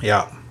fuck.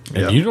 Yeah.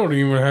 And you don't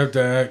even have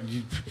to act...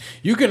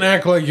 You can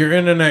act like your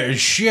internet is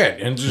shit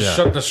and just Yeah.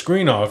 shut the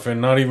screen off and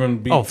not even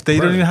be... Oh, they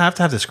don't present. even have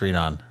to have the screen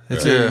on.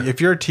 It's Yeah.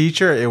 if you're a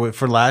teacher,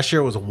 for last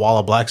year it was a wall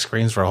of black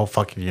screens for a whole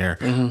fucking year.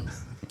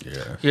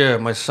 Yeah. Yeah,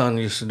 my son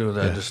used to do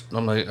that. Yeah. Just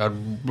I'm like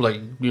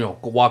I'd go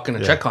walk in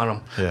and check on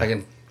him. Yeah. I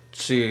can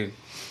see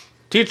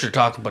teacher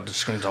talking, but the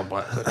screen's all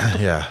black. What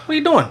Yeah, are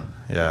you doing?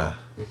 yeah.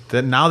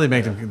 Then now they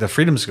make them. The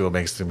Freedom School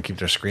makes them keep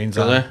their screens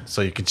Do on, they?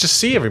 so you can just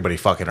see everybody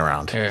fucking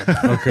around. Yeah.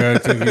 Okay, I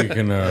think you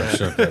can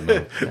shut that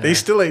down. They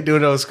still ain't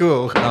doing no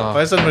school.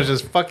 My son was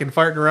just fucking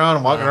farting around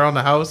and walking around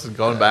the house and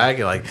going back,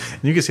 and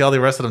you can see all the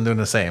rest of them doing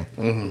the same.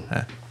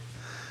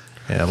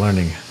 Yeah,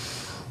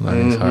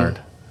 learning's hard.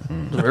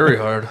 It's very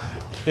hard.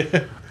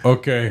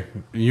 Okay,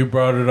 you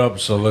brought it up,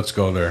 so let's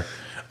go there.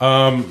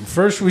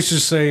 First, we should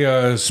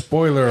say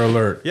spoiler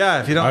alert.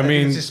 Yeah, if you don't, I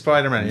mean, it's just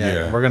Spider-Man.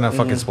 Yeah, we're gonna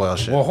fucking spoil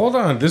shit. Well, hold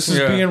on. This is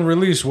Yeah. being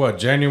released, what,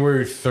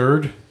 January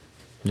 3rd?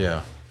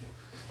 Yeah,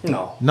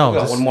 No. No, We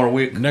got this- one more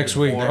week. Next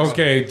week. before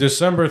Okay,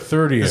 December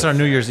 30th. this is our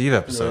New Year's Eve New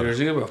episode.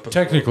 Year's Eve episode.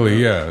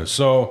 Technically, yeah.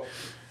 So,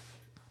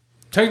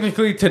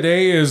 technically,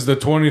 today is the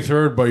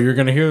 23rd, but you're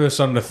going to hear this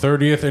on the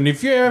 30th. And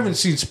if you haven't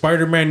seen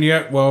Spider-Man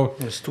yet, well,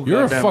 It's too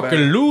you're a goddamn fucking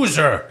bad.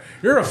 loser.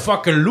 You're a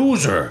fucking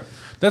loser.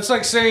 That's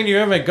like saying you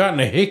haven't gotten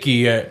a hickey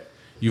yet,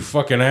 you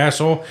fucking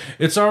asshole.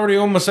 It's already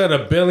almost at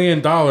 $1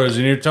 billion, and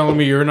you're telling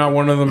me you're not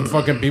one of them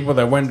fucking people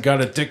that went and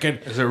got a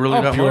ticket. Is it really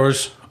up that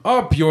yours?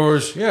 Up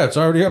yours. Yeah, it's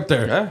already up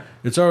there. Yeah?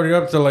 It's already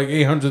up to like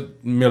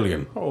 800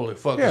 million. Holy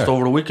fuck! Yeah. Just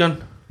over the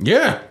weekend.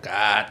 Yeah.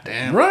 God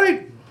damn.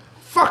 Right?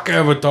 Fuck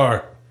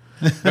Avatar.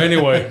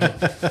 Anyway,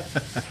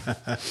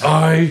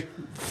 I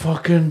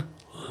fucking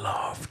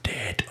loved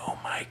it. Oh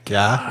my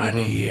god.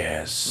 Yeah,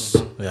 Yes.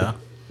 yeah.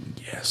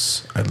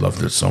 Yes. I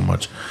loved it so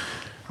much.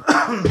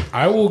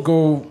 I will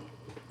go.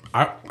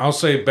 I'll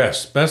say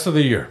best. Best of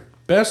the year.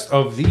 Best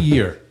of the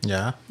year.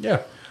 Yeah. Yeah.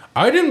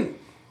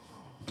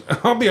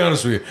 I'll be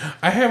honest with you.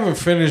 I haven't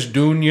finished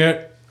Dune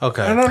yet.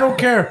 Okay. And I don't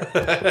care.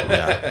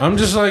 Yeah. I'm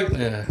just like,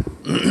 Yeah.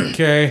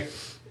 okay.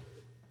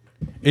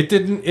 It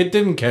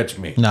didn't catch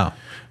me. No.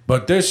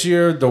 But this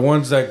year, the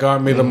ones that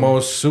got me the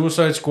most,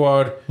 Suicide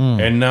Squad,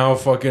 and now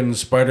fucking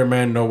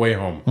Spider-Man: No Way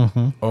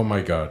Home. Oh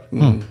my god,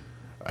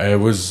 I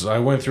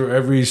went through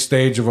every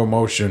stage of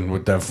emotion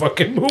with that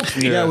fucking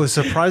movie. Yeah, it was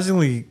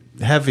surprisingly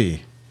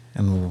heavy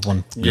in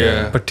one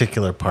Yeah.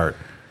 particular part.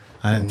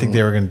 I didn't think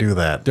they were going to do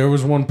that. There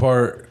was one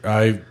part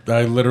I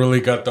literally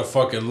got the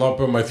fucking lump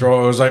in my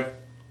throat. I was like,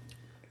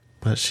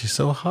 But she's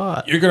so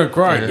hot. "You're gonna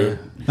cry, dude."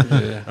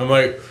 Yeah. I'm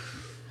like,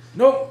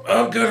 "No,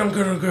 I'm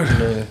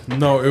good."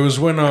 No, it was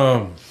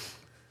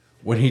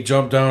when he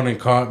jumped down and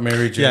caught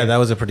Mary Jane. Yeah, that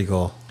was a pretty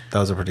cool. That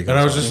was a pretty cool. and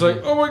I was song. just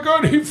like, "Oh my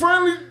god, he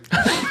finally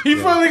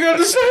got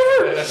to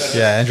save her."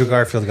 Yeah, Andrew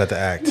Garfield got to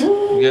act.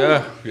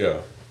 Yeah. Yeah.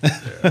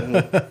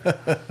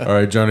 All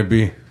right, Johnny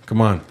B,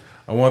 come on.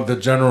 I want the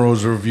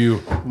general's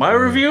review. My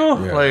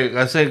review, Yeah. like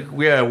I think,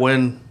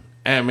 when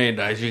Aunt May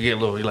dies, you get a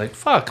little. You're like,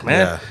 fuck,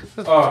 man.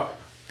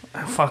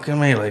 Fucking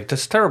May, like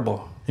that's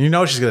terrible. You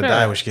know she's gonna Yeah.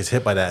 die when she gets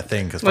hit by that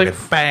thing because Like,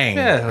 fucking bang,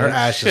 yeah, her like,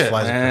 ass just shit,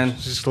 flies. man.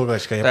 She just looks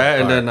like she got hit That, by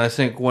and a then car. I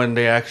think when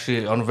they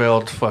actually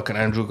unveiled fucking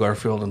Andrew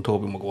Garfield and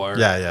Tobey Maguire.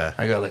 Yeah, yeah.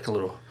 I got like a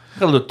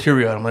little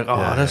teary eye. I'm like, oh,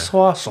 Yeah, that's so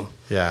awesome.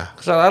 Yeah,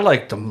 Because I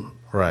liked them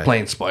Right.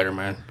 playing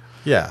Spider-Man.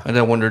 yeah, And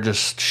then when they're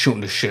just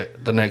shooting the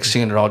shit, the next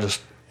scene they're all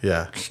just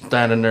yeah.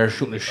 standing there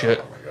shooting the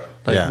shit.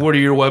 Like, Yeah. where do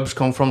your webs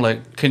come from?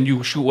 Like, can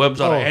you shoot webs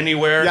out of Oh,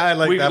 anywhere? yeah, I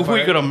like that We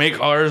part. gonna make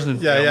ours. And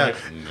Yeah, I'm yeah. like,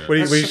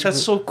 When he,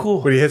 that's so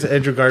cool. when he hits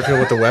Andrew Garfield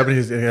with the web, and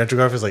Andrew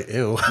Garfield's like,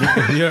 "Ew."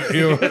 Yeah,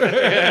 you.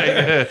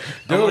 Dude,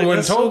 like, when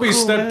that's so Toby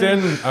cool, stepped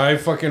in, I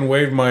fucking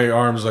waved my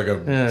arms like a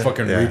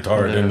fucking Yeah.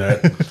 retard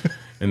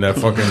in that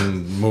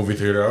fucking movie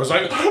theater. I was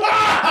like,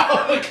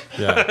 "Ah!"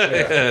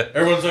 Yeah,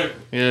 Everyone's like,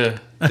 yeah.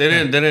 They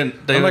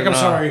didn't. I'm like, I'm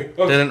sorry.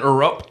 They didn't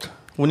erupt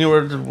when you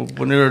were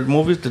at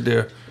movies. Did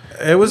they?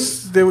 it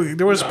was there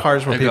was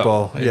parts where It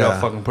people, got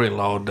fucking pretty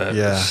loud. That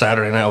Yeah.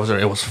 Saturday night I was there.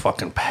 It was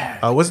fucking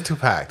packed. it wasn't too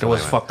packed. There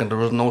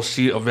was no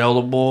seat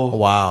available.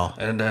 Wow.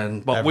 And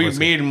then, but Everyone's-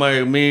 me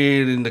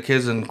and the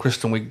kids and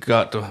Kristen, we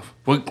got the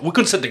We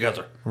couldn't sit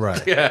together.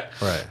 Right. Yeah.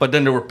 Right. But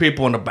then there were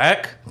people in the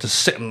back just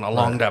sitting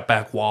along that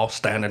back wall,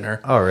 standing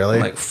there. Oh, really?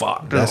 I'm like,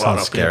 fuck. That There's a lot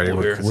sounds of scary.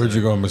 people here. Where'd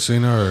you go,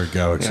 Messina or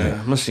Galaxy?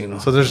 Yeah, Messina.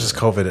 So there's just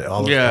COVID.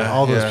 All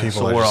those people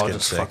so are we're just all getting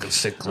just sick. fucking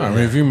sick. I mean,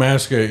 if you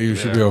mask it, you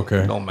should be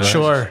okay. Don't mask.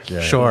 Sure. Yeah.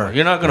 Sure.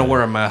 You're not gonna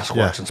wear a mask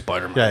Yeah. watching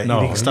Spider-Man. Yeah.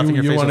 No, Eating stuff in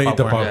your you face want to with eat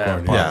the popcorn.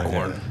 popcorn. Yeah, Yeah.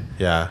 popcorn.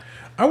 Yeah.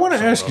 I want to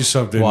ask you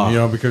something, Wow. you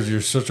know, because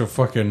you're such a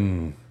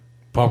fucking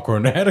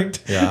popcorn addict.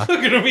 Yeah.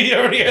 Look at him. He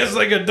already has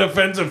like a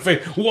defensive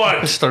face. I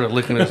What? started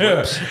licking his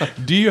lips.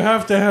 Do you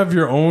have to have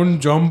your own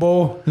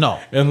jumbo? No.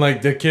 And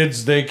like the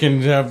kids, they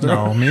can have their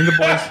No. Me and the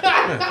boys.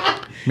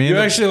 You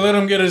actually let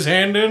him get his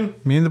hand in?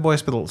 Me and the boys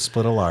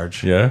split a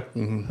large. Yeah.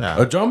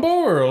 Yeah. A jumbo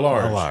or a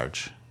large? A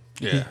large.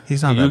 Yeah,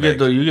 He's not You that get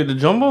big. you get the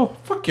jumbo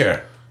Fuck yeah.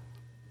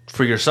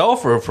 for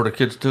yourself or for the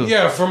kids too.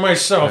 Yeah, for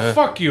myself.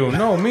 Fuck you.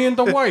 No, me and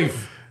the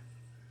wife.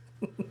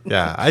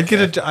 Yeah. I'd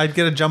get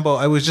a jumbo.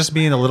 I was just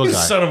being a little You guy.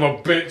 son of a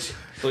bitch.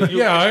 So you,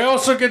 Yeah, I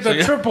also get the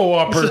you- triple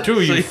whopper too,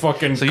 you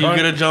fucking So you cunt.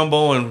 get a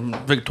jumbo and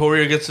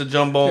Victoria gets a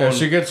jumbo. Yeah, and,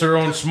 she gets her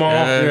own small.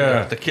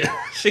 Yeah. The kid.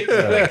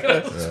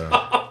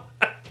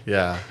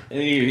 Yeah.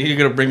 And you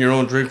gotta bring your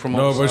own drink from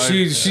No, outside. but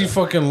she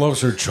fucking loves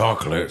her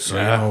chocolate. So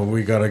you know,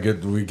 we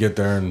get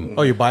there and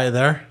Oh, you buy it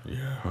there?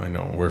 yeah, I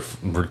know we're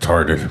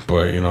retarded,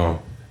 but you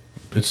know,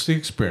 it's the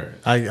experience.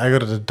 I go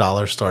to the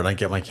dollar store and I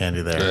get my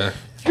candy there. Yeah.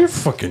 You're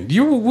fucking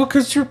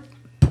because you're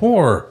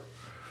poor.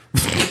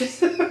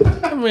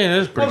 I mean,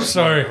 it's pretty. I'm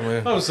sorry.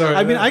 smart. I'm sorry.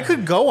 I mean, I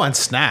could go on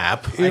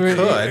Snap.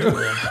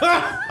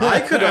 I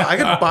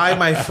could buy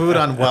my food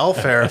on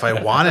welfare if I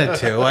wanted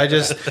to. I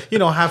just,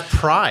 have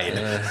pride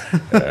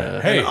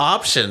hey, and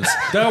options.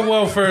 that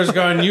welfare's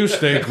gotten you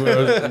steak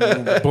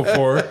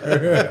before.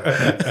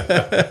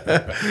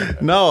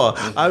 No,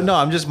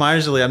 I'm just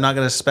marginally. I'm not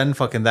going to spend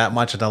fucking that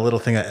much on a little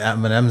thing of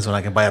M&Ms when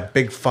I can buy a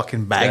big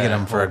fucking bag of Yeah,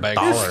 them for whole bag.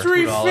 $1. It's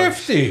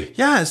 $3.50.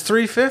 Yeah, it's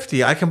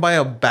 $3.50. I can buy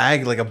a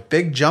bag, like a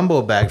big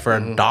jumbo bag, for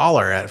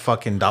 $1 at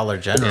fucking Dollar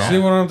General. See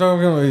what I'm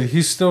talking about?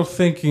 He's still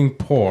thinking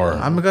poor.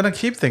 I'm gonna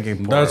keep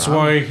thinking. Poor. That's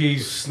why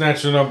he's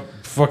snatching up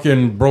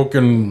fucking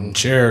broken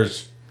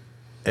chairs.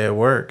 It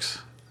works.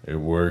 It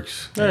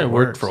works. Yeah, it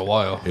worked for a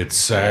while. It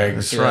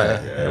sags. That's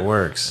right. It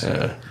works.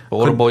 Yeah. But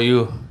what about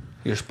you?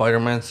 Your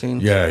Spider-Man scene?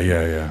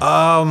 Yeah.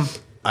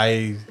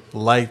 I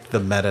like the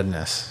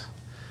meta-ness.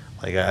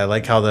 Like I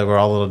like how they were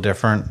all a little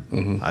different.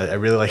 I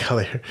really like how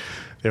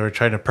they were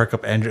trying to perk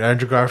up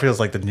Andrew Garfield's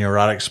like the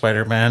neurotic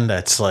Spider-Man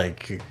that's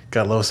like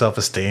got low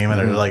self-esteem and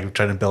they're like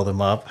trying to build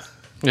him up.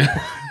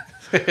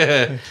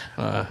 I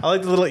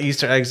like the little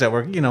Easter eggs that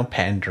were,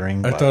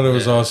 pandering. I but- thought it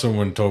was awesome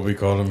when Toby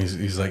called him.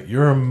 He's like,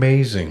 "You're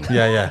amazing."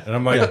 Yeah. And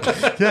I'm like,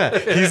 Yeah,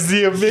 he's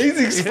the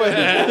amazing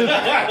Spider-Man. You're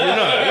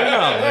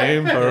not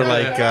lame. Or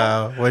like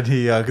when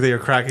they were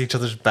cracking each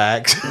other's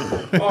backs.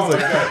 "Oh my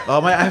god,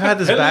 Oh my! I've had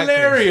this back thing.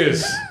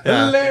 hilarious,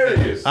 Yeah.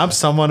 hilarious." I'm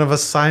somewhat of a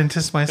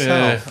scientist Yeah.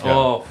 myself.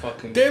 Oh,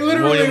 fucking. They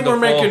literally William were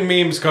Dafoe. making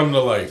memes come to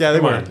life. Yeah, they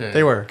Come were. on.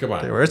 They were. Come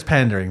on. They were. It's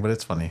pandering, but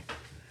it's funny.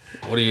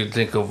 What do you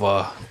think of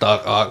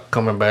Doc Ock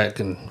coming back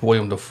and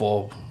William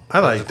Dafoe? I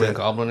liked as the Green it.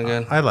 Goblin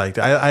again. I liked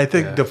it. I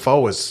think Defoe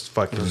was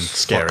fucking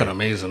scary. Fucking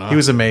amazing. Huh? He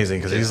was amazing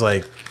because he's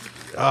like,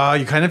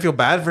 you kind of feel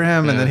bad for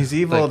him, and then he's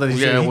evil. Like, then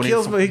yeah, he when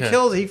kills, he- but he yeah.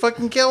 kills. He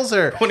fucking kills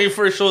her. When he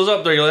first shows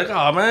up there, you're like,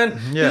 oh man,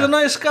 Yeah. he's a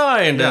nice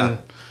guy, and then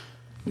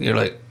Yeah. you're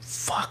like,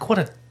 fuck, what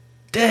a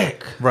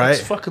dick. Right.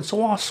 It's fucking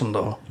so awesome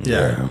though.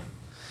 Yeah.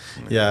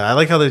 Yeah, I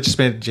like how they just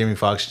made Jamie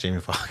Foxx.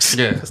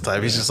 Yeah. This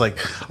time he's just like,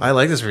 I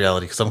like this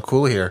reality because I'm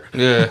cool here.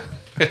 Yeah.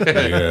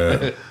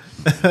 Yeah.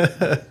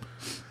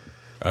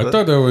 I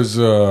thought that was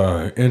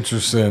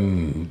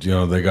interesting.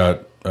 They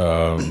got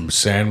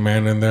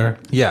Sandman in there.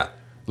 Yeah.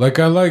 Like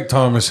I like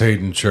Thomas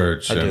Hayden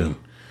Church. do.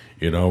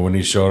 When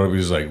he showed up,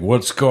 he's like,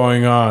 "What's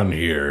going on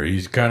here?"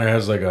 He kind of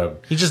has like a.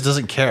 He just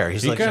doesn't care.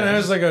 He's He like, kind of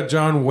has like a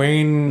John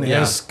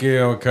Wayne-esque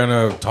kind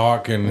of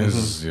talk in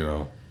his,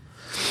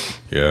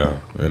 Yeah,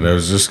 and it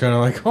was just kind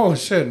of like, oh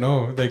shit,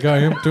 no, they got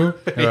him too.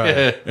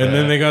 Yeah. And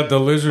then they got the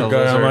lizard guy.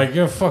 I'm lizard. like,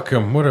 yeah, fuck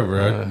him, whatever.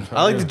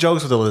 I like the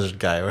jokes with the lizard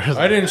guy. Where it's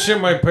I didn't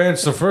shit my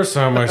pants the first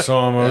time I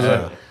saw him. I was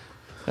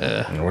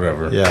like,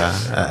 whatever. yeah,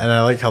 and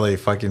I like how they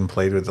fucking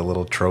played with the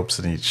little tropes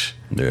in each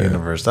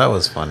universe. That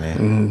was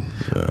funny.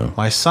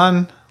 My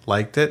son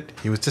liked it.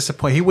 He was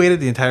disappointed. He waited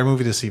the entire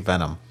movie to see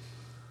Venom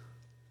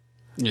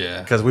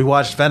Yeah. because we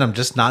watched Venom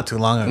just not too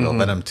long ago,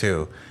 Venom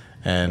 2.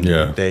 And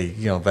Yeah. they,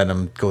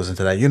 Venom goes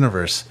into that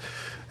universe.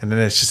 And then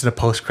it's just in a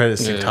post-credit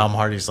scene, Yeah. Tom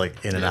Hardy's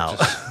like in and out.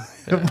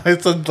 My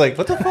son's like,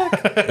 what the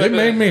fuck? It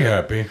made me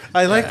happy.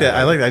 I like that.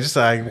 I like that.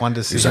 I wanted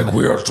to see He's like, Venom.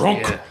 we are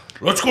drunk. Yeah.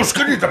 Let's go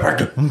skinny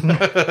dipping.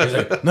 He's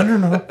like,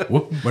 no.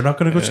 We're not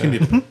gonna go skinny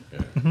dipping.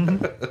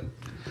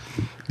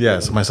 Yeah,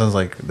 so my son's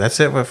like, that's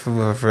it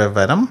for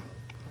Venom?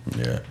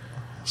 Yeah.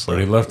 But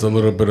he left a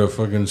little bit of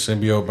fucking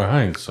symbiote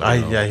behind. So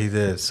Yeah, he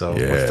did. So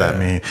what's that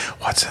mean?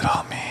 What's it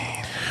all mean?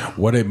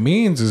 what it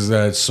means is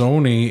that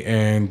Sony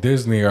and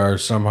Disney are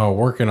somehow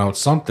working out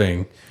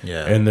something.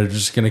 Yeah. And they're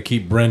just gonna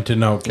keep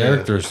renting out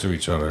characters to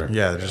each other.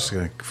 Yeah, they're just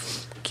going to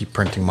keep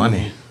printing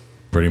money.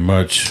 Pretty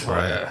much.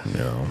 Right. You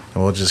know.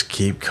 And we'll just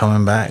keep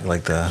coming back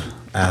like the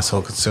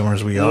asshole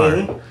consumers we are,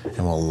 and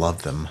we'll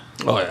love them.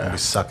 Oh We'll yeah. be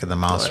sucking the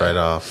mouse right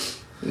off.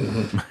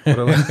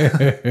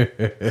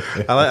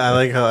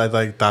 I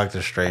like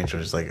Doctor Strange,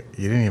 which is like,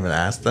 you didn't even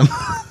ask them.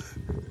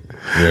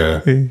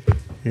 Yeah. You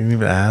didn't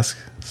even ask,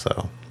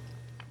 so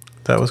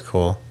that was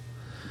cool.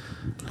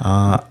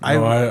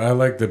 I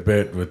like the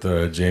bit with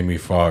Jamie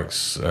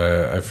Foxx.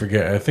 I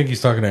forget. I think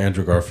he's talking to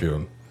Andrew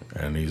Garfield,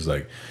 and he's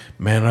like,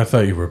 "Man, I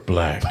thought you were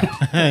black."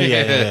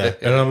 yeah.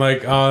 And I'm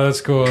like, "Oh,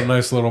 that's cool. A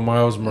nice little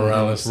Miles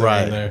Morales thing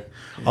Right. in there."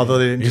 Although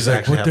they didn't. He's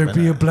like, "Would there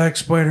be a black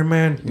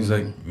Spider-Man?" He's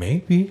like,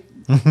 "Maybe."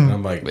 And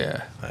I'm like,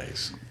 Yeah.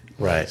 nice."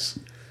 right?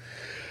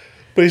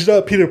 But he's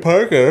not Peter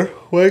Parker.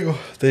 Why?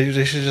 They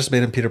should just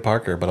made him Peter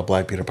Parker, but a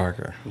black Peter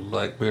Parker.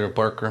 Like Peter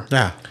Parker.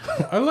 Yeah.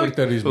 I like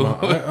that he's.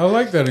 I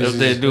like that he's. If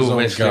they his do own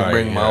eventually guy,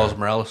 bring yeah. Miles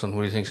Morales in, who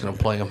do you think's gonna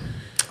play him?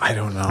 I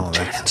don't know.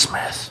 Jaden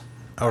Smith.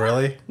 Oh,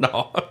 really?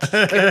 No.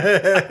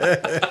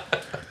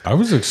 I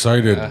was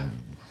excited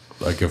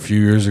like a few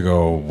years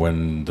ago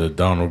when the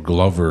Donald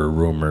Glover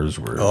rumors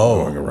were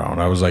going around.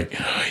 I was like,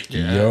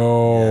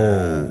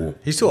 yo.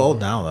 He's too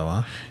old now, though,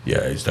 huh?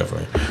 Yeah, he's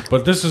definitely.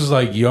 But this is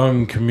like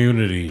young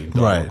community Donald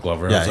Right.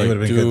 Glover. Yeah, I was he like,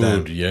 would've been good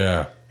dude, then.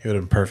 yeah. He would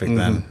have been perfect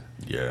then.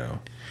 Yeah.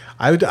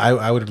 I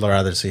would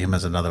rather see him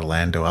as another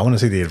Lando. I want to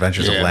see the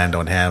adventures of Yeah.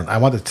 Lando and him. I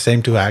want the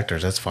same two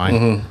actors. That's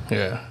fine.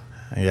 Yeah.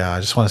 Yeah, I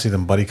just want to see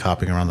them buddy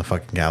copping around the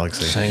fucking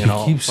galaxy. Singing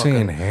all keeps fucking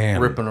saying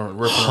Han. ripping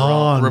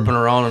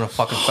around in a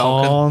fucking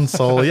Falcon. Han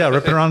Solo, yeah,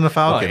 ripping around the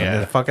Falcon, Oh, yeah.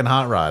 and a fucking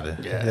hot rod.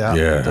 Yeah.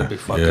 Yeah. That'd be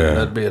fucking. Yeah.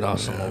 That'd be an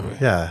awesome movie.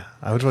 Yeah,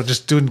 I would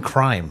just doing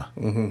crime.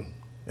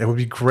 It would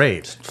be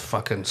great.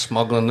 Fucking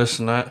smuggling this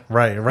and that.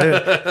 Right.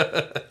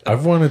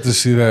 I've wanted to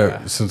see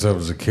that since I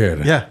was a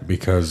kid. Yeah.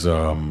 Because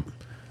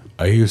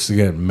I used to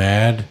get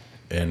Mad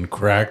and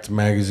Cracked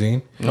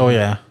magazine. Oh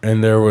yeah.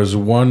 And there was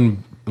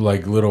one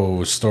like little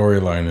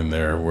storyline in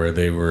there where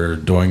they were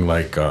doing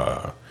like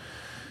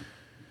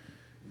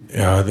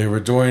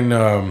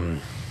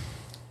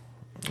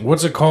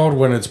what's it called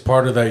when it's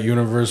part of that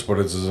universe but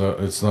it's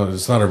not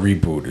a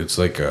reboot. It's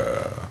like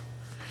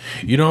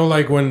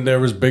like when there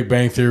was Big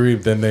Bang Theory,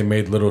 then they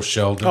made Little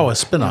Sheldon. Oh, a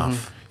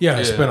spinoff. Yeah,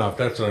 a spinoff.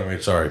 That's what I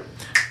mean. Sorry.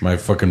 My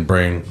fucking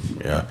brain.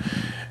 Yeah.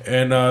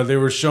 And they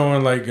were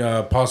showing like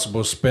a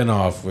possible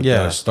spinoff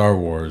with Star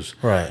Wars.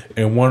 Right.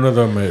 And one of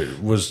them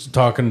was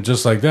talking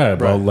just like that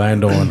about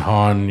Lando and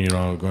Han,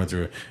 going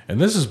through it. And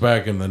this is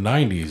back in the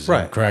 90s,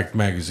 Right. Cracked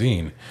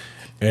magazine.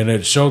 And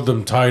it showed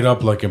them tied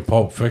up like in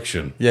Pulp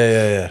Fiction.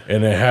 Yeah.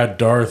 And it had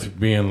Darth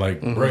being like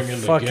bringing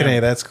the Fucking gimp. A,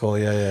 that's cool.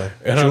 Yeah.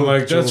 And I'm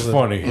like, that's Jules-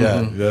 funny.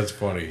 Yeah. That's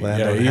funny.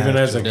 Lando yeah, even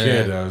has as a Jules.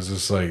 kid, I was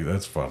just like,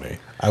 that's funny.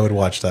 I would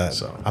watch that.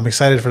 So. I'm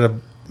excited for the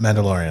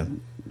Mandalorian.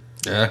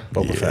 Yeah.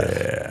 Boba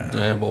Fett.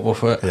 Yeah. Boba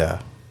Fett.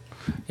 Yeah.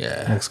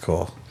 Yeah. Looks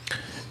cool.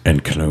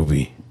 And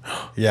Kenobi.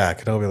 Yeah,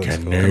 Kenobi looks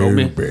cool.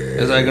 Kenobi.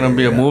 Is that gonna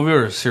be a movie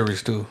or a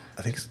series too?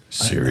 I think it's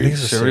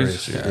Series. a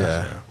Series? series. Yeah.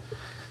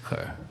 Yeah.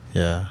 Okay.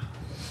 Yeah.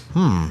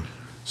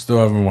 Still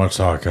haven't watched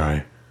Hawkeye.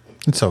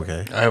 It's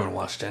okay. I haven't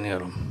watched any of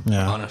them.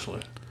 Yeah.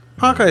 Honestly.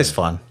 Hawkeye's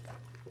fun.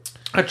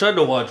 I tried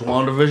to watch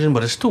WandaVision,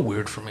 but it's too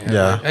weird for me.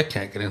 Yeah. I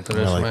can't get into I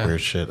this, like man.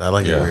 weird shit. I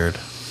like Yeah. it weird.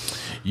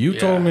 You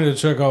told me to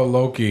check out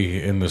Loki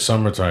in the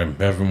summertime.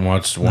 Haven't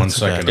watched one That's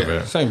second okay.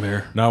 of it. Same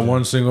here. Not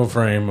one single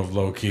frame of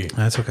Loki.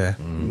 That's okay.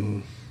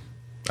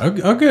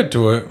 I'll get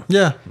to it.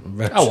 Yeah.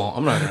 I won't.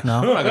 I'm not gonna. No.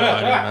 I'm not gonna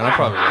lie to you, man. I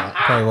probably won't.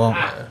 Probably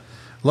won't.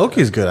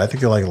 Loki's good. I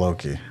think you like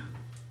Loki.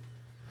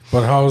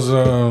 But how's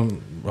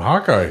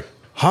Hawkeye?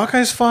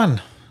 Hawkeye's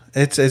fun.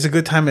 It's a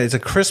good time. It's a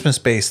Christmas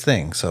based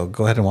thing. So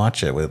go ahead and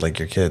watch it with like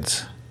your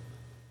kids.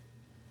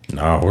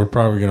 No, we're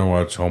probably gonna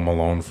watch Home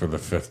Alone for the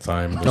 5th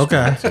time. this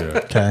Okay. month, yeah.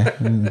 Okay.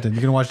 And then you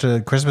gonna watch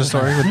the Christmas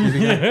story with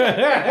BB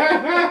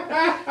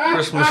Gun?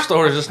 Christmas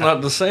Story is just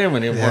not the same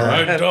anymore.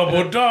 I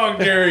double dog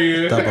dare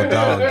you. Double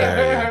dog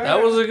there.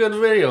 That was a good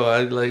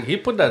video. He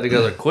put that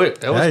together quick.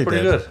 That was Yeah, he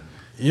pretty did. good.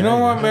 You know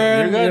what,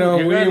 man? Your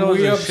guy knows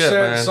We his upset shit,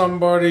 man.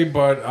 somebody,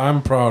 but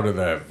I'm proud of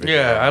that video.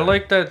 Yeah, I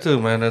like that too,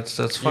 man. That's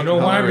fucking You know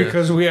why? hilarious.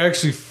 Because we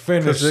actually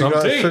finished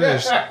something.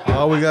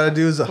 All we gotta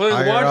do is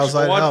hire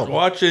outside help.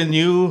 Watching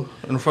you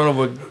in front of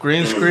a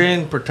green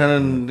screen,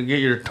 pretending to get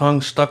your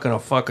tongue stuck in a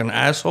fucking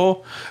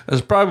asshole,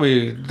 is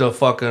probably the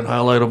fucking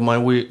highlight of my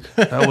week.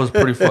 That was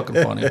pretty fucking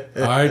funny.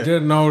 I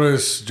did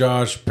notice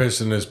Josh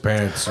pissing his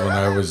pants when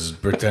I was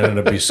pretending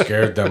to be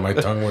scared that my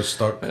tongue was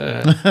stuck.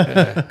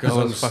 Because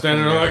I'm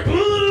standing there like,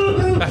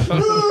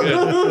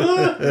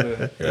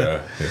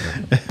 yeah.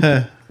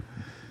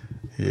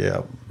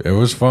 Yeah. It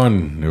was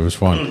fun. It was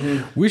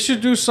fun. We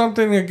should do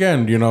something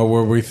again,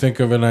 where we think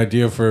of an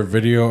idea for a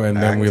video and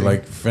then we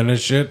like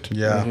finish it.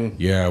 Yeah.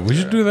 Yeah, we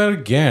should do that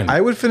again. I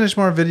would finish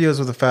more videos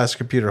with a fast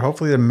computer.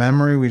 Hopefully the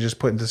memory we just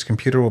put into this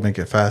computer will make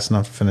it fast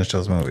enough to finish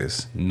those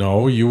movies.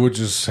 No, you would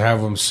just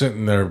have them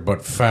sitting there,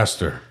 but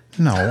faster.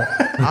 No,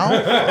 We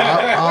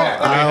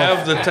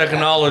have the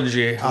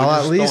technology. We I'll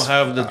just at least-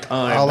 don't have the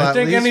time. I'll I at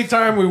think least-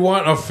 anytime we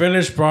want a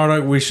finished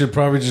product, we should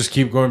probably just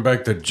keep going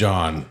back to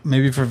John.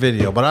 maybe for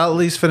video, but I'll at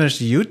least finish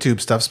the YouTube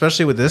stuff,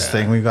 especially with this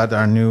thing. We got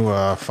our new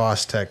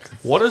Fostech.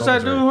 What does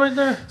that do right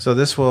there? So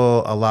this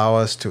will allow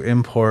us to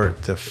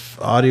import the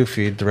audio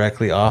feed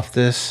directly off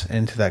this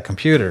into that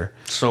computer.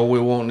 So we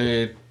won't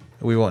need.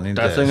 We won't need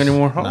That this. thing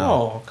anymore? No.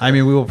 Oh, okay. I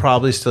mean, we will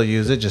probably still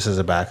use it just as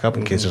a backup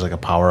in case there's like a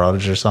power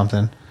outage or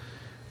something.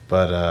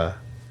 But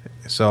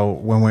so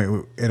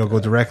when it'll go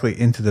directly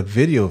into the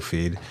video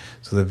feed.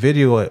 So the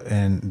video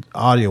and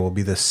audio will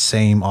be the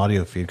same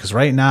audio feed. Because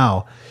right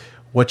now,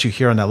 what you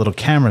hear on that little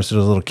camera is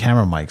those little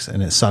camera mics,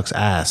 and it sucks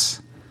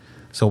ass.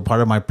 So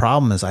part of my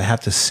problem is I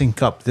have to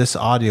sync up this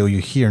audio you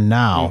hear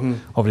now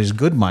over these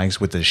good mics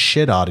with the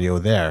shit audio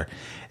there,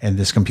 and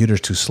this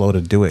computer's too slow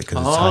to do it because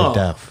it's high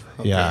def.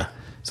 okay. Yeah.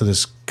 So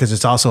because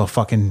it's also a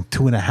fucking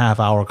 2.5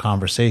 hour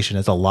conversation.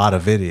 It's a lot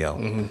of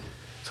video.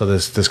 So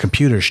this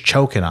computer's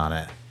choking on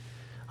it.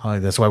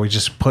 That's why we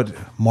just put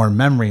more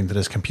memory into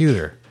this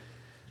computer.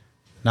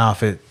 Now,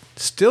 if it's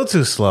still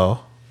too slow,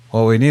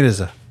 what we need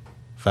is a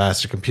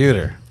faster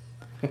computer.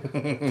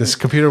 This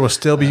computer will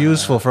still be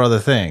useful for other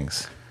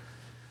things.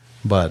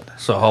 But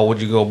So how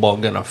would you go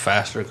about getting a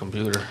faster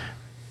computer?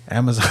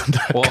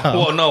 Amazon.com.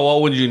 Well, no.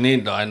 What would you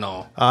need? I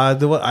know. I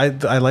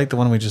like the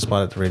one we just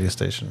bought at the radio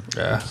station.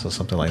 Yeah. So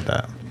something like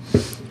that.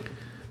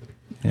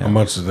 How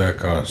much does that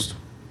cost?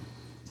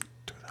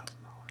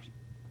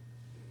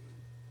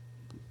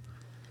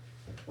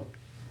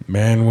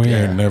 Man, we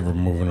ain't never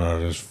moving out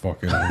of this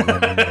fucking.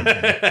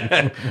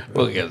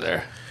 We'll get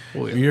there.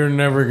 You're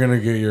never gonna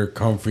get your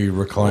comfy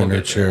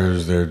recliner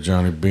chairs there,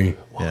 Johnny B.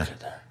 Yeah. Get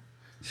there.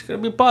 It's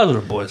gonna be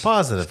positive, boys. Stay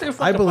Positive.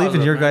 fucking I believe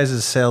in positive, your man.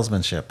 guys'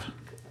 salesmanship.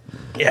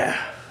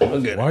 Yeah. We'll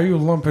get it. Why are you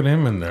lumping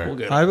him in there? We'll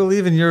get it. I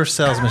believe in your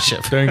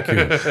salesmanship. Thank you.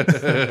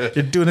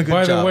 You're doing a good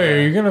By job. the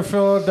way, are you gonna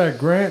fill out that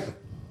grant?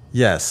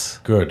 Yes.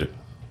 Good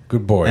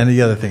boy. And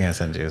the other thing I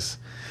sent you is,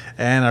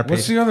 and our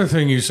What's the other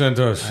thing you sent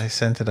us? I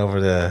sent it over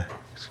the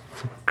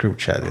group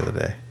chat the other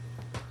day.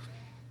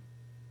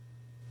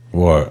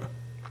 What?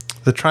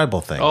 The tribal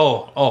thing.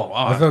 Oh.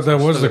 I thought that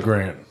was the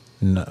grant.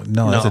 No,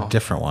 that's No. a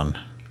different one.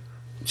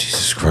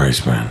 Jesus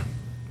Christ, man.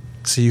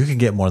 So you can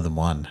get more than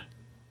one.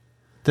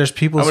 There's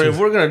people. I mean, who- if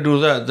we're gonna do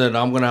that, then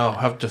I'm gonna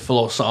have to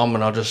fill out some,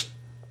 and I'll just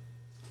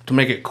to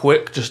make it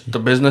quick, just the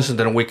business, and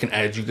then we can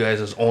add you guys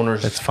as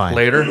owners. That's fine.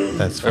 Later.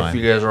 That's If fine.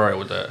 you guys are alright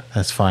with that.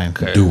 That's fine.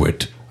 Okay. Do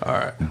it. All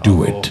right.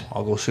 Do I'll it. Go,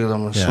 I'll go see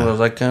them as Yeah. soon as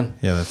I can.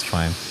 Yeah, that's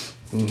fine.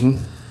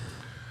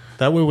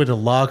 That way, when the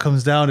law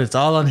comes down, it's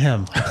all on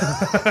him. You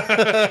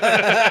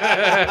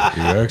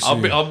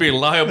actually, I'll be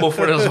liable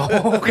for this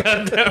whole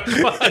goddamn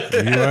fuck. you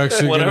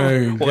actually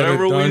gonna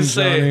Whatever get it we done,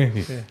 say.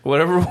 Johnny?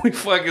 Whatever we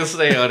fucking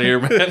say out here,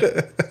 man.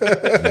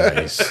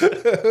 Nice.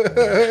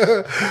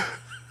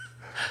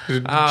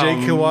 Jake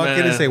can walk in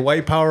and man. say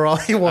white power all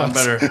he I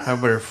wants.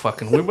 better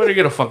fucking. We better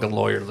get a fucking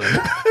lawyer then.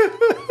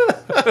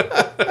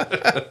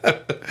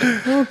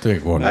 I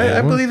think one. I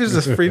day. believe there's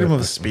this freedom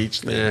of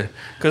speech thing. Yeah,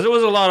 because there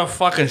was a lot of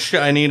fucking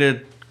shit I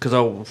needed. Because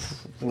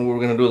when we were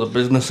gonna do the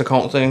business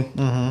account thing,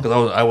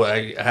 because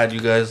I had you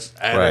guys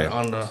added Right.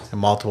 on the. And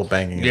multiple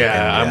banking. is a Yeah,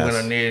 pain in I'm the ass.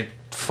 gonna need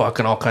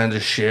fucking all kinds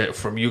of shit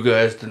from you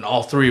guys. Then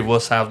all three of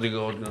us have to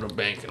go to the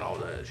bank and all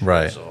that shit.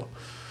 Right. So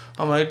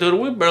I'm like, dude,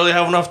 we barely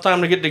have enough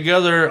time to get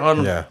together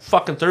on Yeah.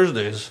 fucking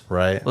Thursdays.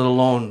 Right. Let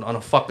alone on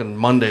a fucking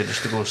Monday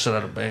just to go sit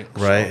at a bank.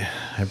 So- Right.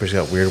 Everybody's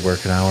got weird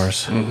working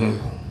hours.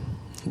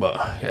 But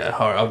yeah,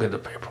 all right, I'll get the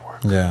paperwork.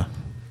 Yeah.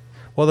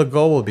 Well, the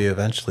goal will be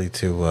eventually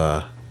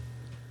to,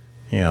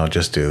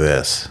 just do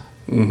this.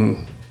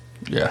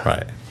 Yeah.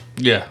 Right.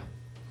 Yeah.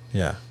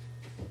 Yeah.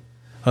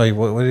 Oh,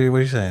 what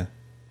are you saying?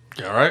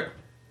 You all right?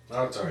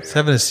 I'll tell you. He's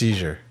having a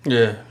seizure.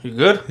 Yeah. You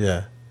good?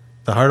 Yeah.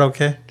 The heart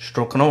okay?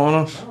 Stroking out on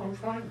us? I'm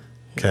fine.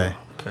 Okay.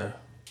 Okay.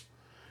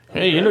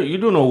 Hey, you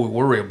do know we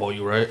worry about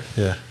you, right?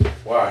 Yeah.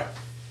 Why?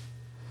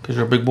 Because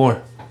you're a big boy.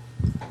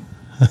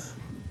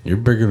 You're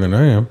bigger than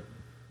I am,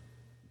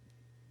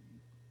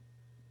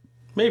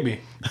 Maybe.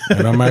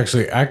 and I'm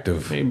actually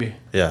active. Maybe.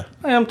 Yeah.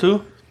 I am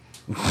too.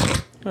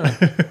 Yeah.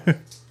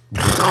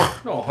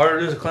 No, harder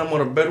it is to climb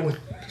out of bed when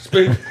it's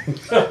big.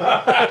 That's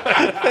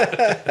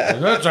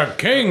a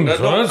king, That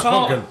so don't that's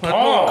count. fucking That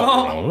don't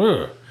tall.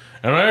 Ugh.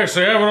 And I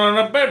actually have it on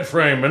a bed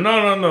frame and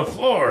not on the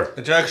floor.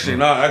 It's actually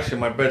not. Actually,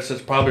 my bed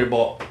sits probably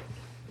about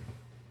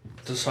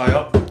this high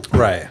up.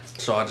 Right.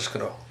 So I just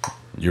gotta.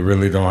 You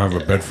really don't have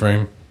a bed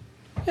frame?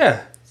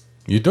 Yeah.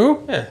 You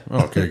do? Yeah.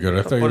 Okay, good.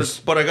 I thought you.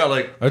 But I got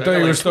like. I thought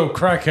you were like still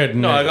crackheading.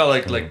 No, it. I got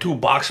like 2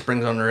 box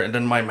springs under it and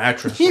then my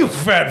mattress. You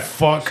fat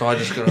fuck. So I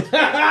just gotta. sit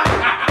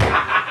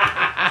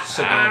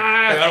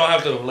down. Like, I don't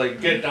have to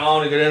like get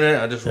down and get in it.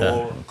 I just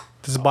roll.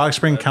 Does the box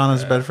spring count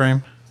as a bed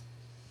frame?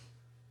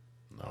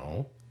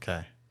 No.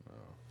 Okay.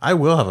 I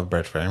will have a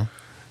bed frame.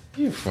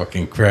 You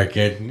fucking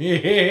crackhead.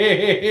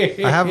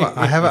 I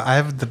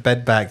have the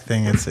bed back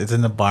thing. It's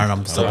in the barn.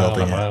 I'm still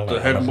building it. The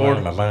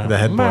headboard? The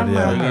headboard,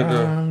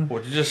 yeah.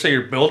 What did you just say?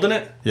 You're building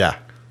it? Yeah.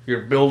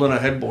 You're building a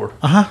headboard.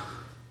 Uh huh.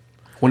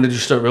 When did you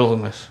start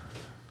building this?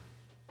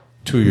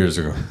 2 years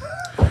ago.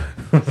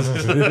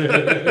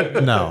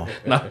 No.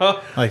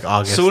 Like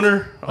August.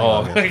 Sooner?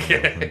 August.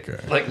 Okay.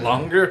 Like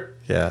longer?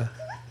 Yeah.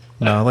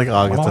 No, like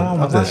August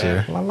of this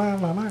year.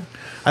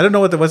 I don't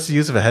know what's the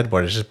use of a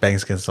headboard. It just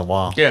bangs against the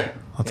wall. Yeah.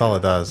 That's all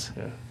it does.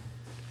 Yeah.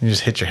 You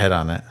just hit your head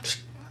on it. It's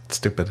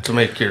stupid. To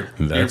make your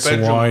That's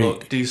bedroom why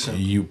look decent.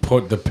 you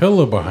put the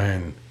pillow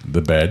behind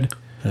the bed.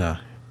 Yeah.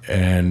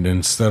 And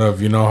instead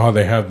of, you know how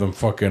they have them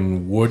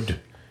fucking wood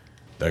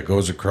that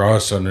goes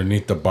across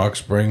underneath the box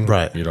spring?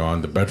 Right. You know,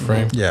 on the bed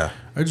frame? Yeah.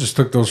 I just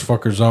took those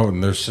fuckers out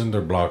and there's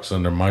cinder blocks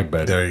under my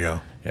bed. There you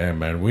go. Yeah,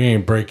 man, we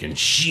ain't breaking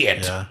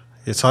shit. Yeah.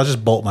 So I'll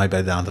just bolt my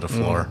bed down to the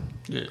floor.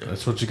 Yeah.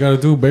 That's what you gotta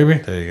do, baby.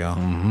 There you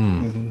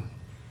go.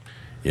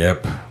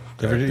 Yep.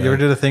 You ever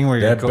do the thing where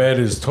that bed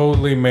is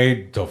totally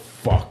made to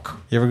fuck.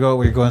 You ever go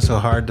where you're going so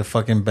hard the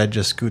fucking bed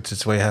just scoots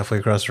its way halfway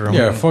across the room?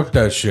 Yeah, fuck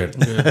that shit.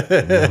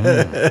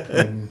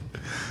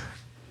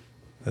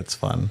 That's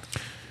fun.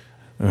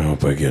 I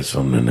hope I get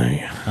some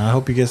tonight. I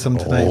hope you get some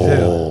tonight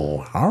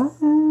too.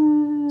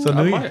 So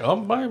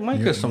I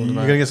might get some you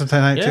tonight. gonna get some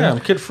tonight too? Yeah, I'm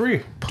kid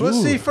free.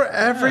 Pussy for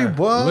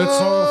everyone. Let's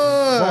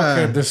all fuck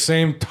at the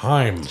same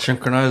time.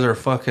 Synchronize our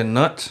fucking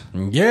nuts.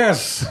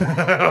 Yes.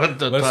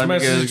 Let's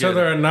message each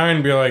other at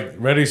 9. Be like,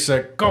 ready,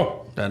 set,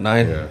 go. At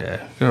 9? Yeah. Yeah.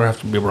 You're gonna have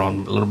to be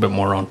around a little bit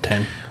more around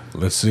 10.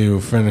 Let's see who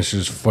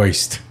finishes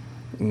first.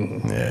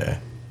 Yeah.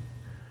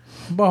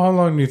 About how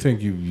long do you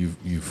think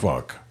you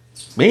fuck?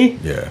 Me?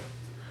 Yeah.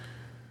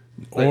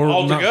 Like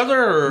all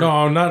together? Or?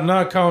 No,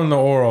 not counting the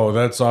oral.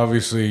 That's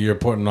obviously you're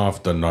putting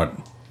off the nut,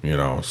 you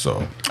know,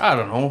 so. I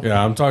don't know.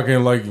 Yeah, I'm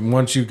talking like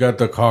once you got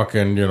the cock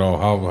in, you know,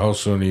 how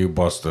soon are you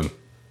busting?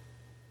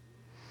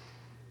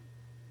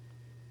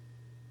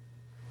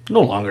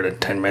 No longer than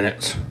 10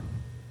 minutes.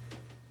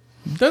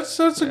 That's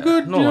a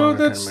good, no you know,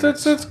 longer 10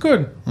 that's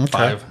good. Okay.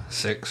 5,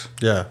 6,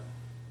 Yeah.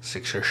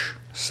 6-ish,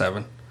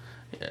 7.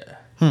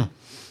 Yeah.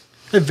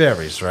 It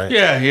varies, right?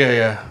 Yeah.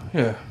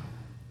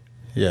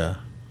 Yeah.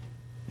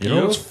 You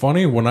know what's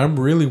funny? When I'm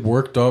really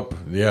worked up,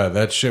 yeah,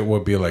 that shit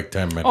would be like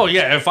 10 minutes. Oh,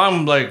 yeah. If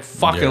I'm like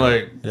fucking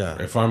Yeah.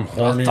 If I'm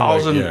horny,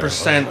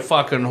 1,000%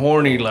 fucking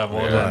horny level,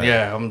 then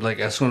Yeah. I'm like,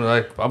 as soon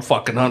as I'm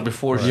fucking on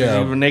before she's Yeah.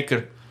 even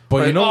naked. But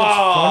like, you know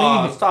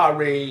what's funny?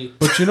 Sorry.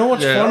 But you know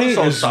what's Yeah, funny I'm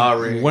so is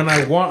sorry. when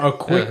I want a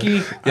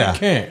quickie, Yeah. I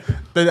can't.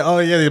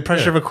 The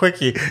pressure of a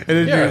quickie. And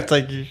then Yeah. it's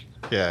like,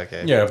 yeah,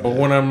 okay. Yeah, but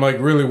when I'm like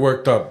really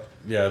worked up,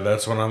 yeah,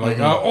 that's when I'm like,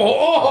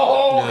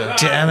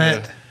 Damn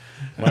it.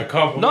 my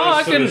compliments. No,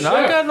 I to the can.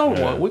 I chef. got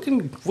no.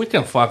 We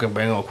can fucking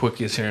bang on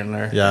quickies here and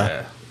there.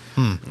 Yeah.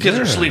 Kids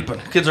are sleeping.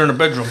 Kids are in the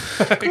bedroom.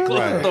 Close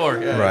the door.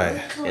 Yeah.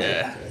 Right.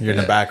 Yeah. You're in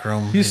the back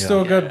room. You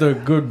still got the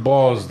good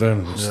balls,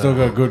 then. Still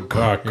got good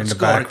cock. in the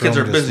Go. The back kids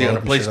room, are just busy on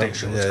the loading shit up.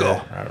 PlayStation. Yeah, Let's yeah.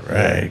 go. All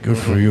right, good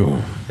for you.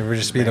 You ever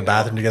just be in the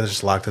bathroom together,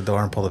 just lock the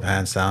door and pull the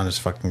pants down,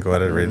 just fucking go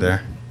at it right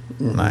there?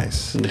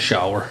 Nice. In the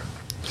shower.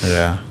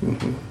 Yeah.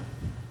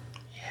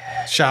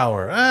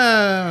 Shower.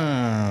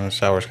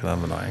 Shower's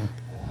kind of annoying.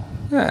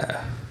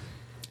 Yeah.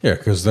 Yeah,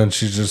 because then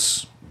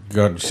she's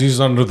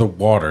under the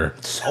water.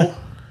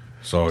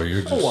 So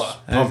you're just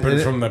what? pumping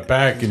And from the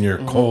back and you're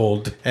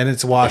cold. And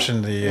it's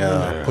washing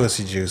the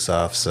pussy juice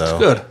off, so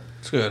Good.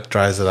 It's good.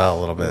 dries it out a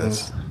little bit.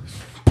 It's-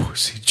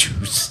 Pussy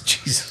juice.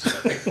 Jesus.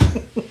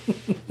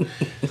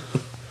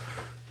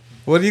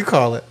 What do you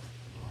call it?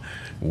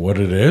 What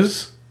it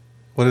is?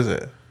 What is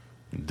it?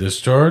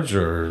 Discharge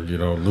or,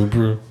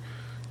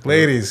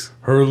 Ladies,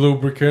 her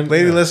lubricant?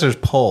 lady listeners,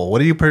 poll.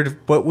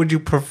 What would you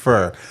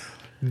prefer?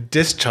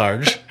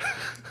 Discharge,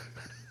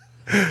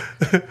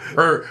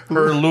 Her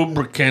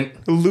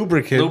lubricant.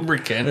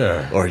 lubricant,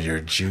 Yeah. or your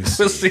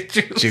juicy, Pussy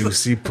juice.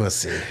 juicy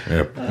pussy,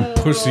 Yeah.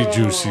 Pussy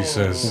juice, he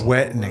says.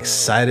 wet and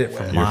excited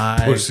for Your my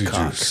pussy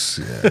cock. juice.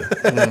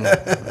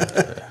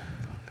 Yeah.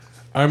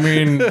 I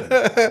mean,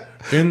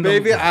 in the,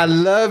 Baby, I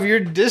love your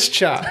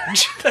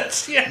discharge.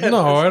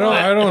 no, I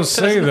don't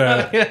say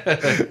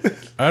that.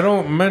 I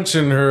don't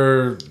mention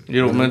her.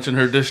 You don't mention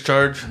her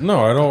discharge.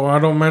 No, I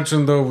don't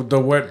mention the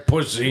wet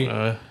pussy.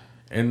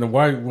 And the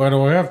why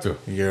do I have to?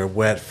 Your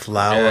wet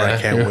flower. Yeah.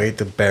 I can't wait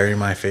to bury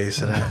my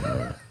face in it.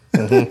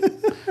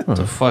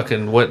 The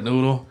fucking wet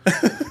noodle.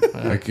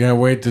 I can't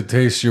wait to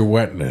taste your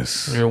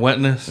wetness. Your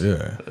wetness.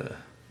 Yeah,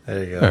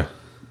 There you go.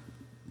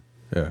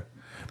 yeah.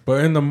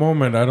 But in the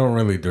moment, I don't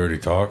really dirty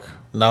talk.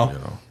 No,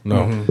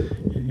 No,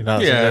 you're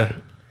not. Yeah.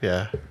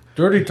 Yeah.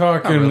 dirty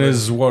talking really.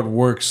 is what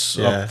works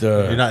Yeah. up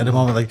the. You're not in the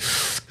moment like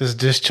this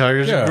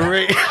discharge is Yeah.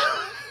 great.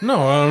 No,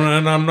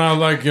 and I'm not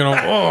like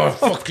oh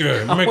fuck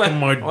yeah, making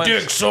my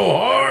dick so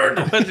hard.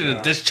 I went to the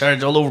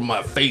discharge all over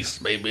my face,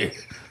 baby.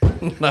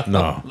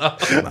 No,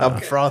 I'm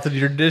frothing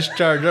your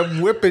discharge.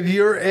 I'm whipping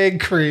your egg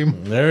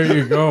cream. there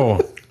you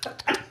go.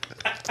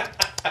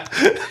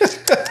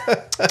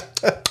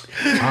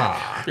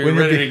 You're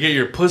ready to get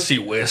your pussy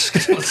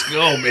whisked. Let's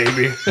go,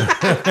 baby.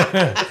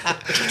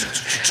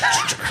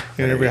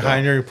 You're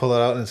behind her, you pull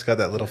it out, and it's got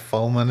that little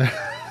foam on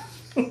there.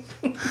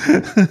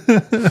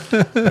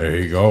 There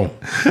you go.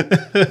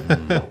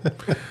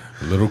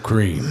 Little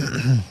cream.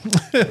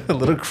 A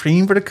little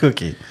cream for the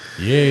cookie.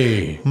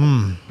 Yay.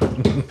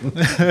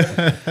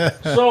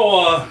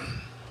 So,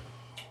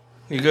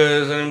 you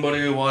guys,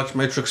 anybody watch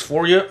Matrix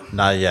 4 yet?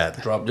 Not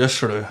yet. Dropped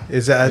yesterday.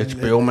 Is that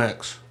HBO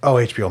Max? Oh,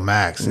 HBO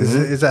Max.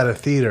 Is that a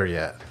theater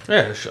yet?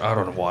 Yeah, I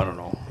don't know. Well, I don't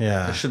know.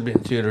 Yeah. It should be in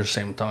theaters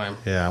same time.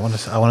 Yeah, I want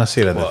to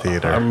see it at the Well,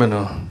 theater.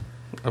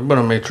 I've been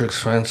a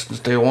Matrix fan since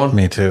day one.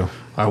 Me too.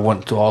 I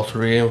went to all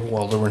three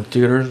while they were in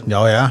theaters.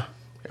 Oh yeah.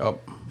 Yep.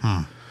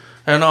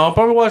 And I'll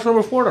probably watch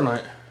number 4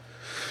 tonight.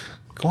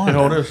 Go on. You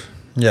know man. it is.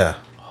 Yeah.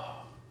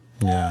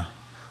 Yeah.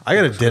 I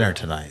got a dinner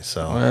tonight,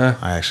 so Yeah.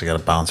 I actually got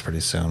to bounce pretty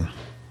soon.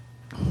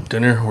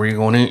 Dinner? Where you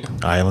going to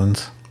eat?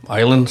 Islands.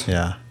 Islands?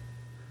 Yeah.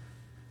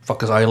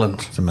 Fuck is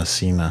Islands? It's in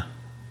Messina.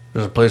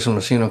 There's a place in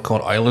Messina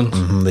called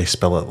Islands. They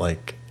spell it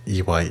like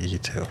EYE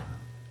too.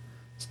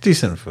 It's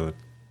decent food.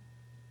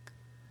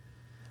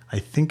 I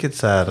think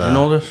it's at. You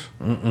know this?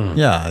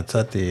 Yeah, it's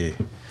at the.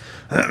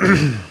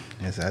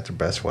 Is that the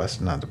Best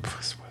Western? Not the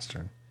Best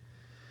Western.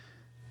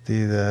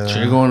 The. So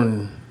you're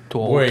going to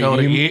a Wait, hotel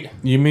to eat?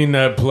 you mean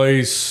that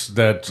place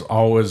that's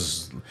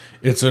always...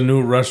 It's a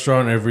new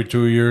restaurant every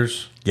 2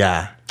 years?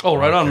 Yeah. Oh,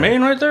 right on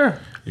Main right there?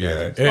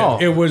 Yeah. Oh.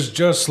 It was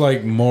just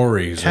like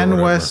Maury's. or 10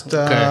 whatever. West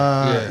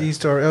yeah.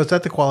 East or. It was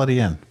at the Quality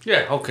Inn.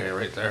 Yeah, okay,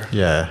 right there.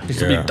 Yeah. Used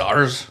to Yeah. be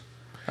Dars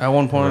at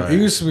one point. It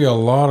used to be a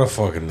lot of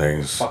fucking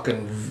things.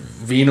 Fucking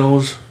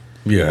Vinos.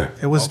 Yeah.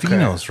 It was Okay.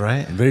 Vino's,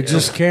 right? They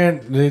just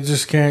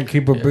can't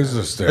keep a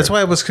business there. That's why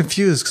I was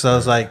confused because I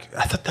was like,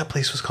 I thought that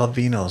place was called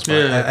Vino's, but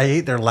Yeah. I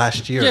ate there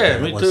last year. Yeah,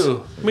 and me it was-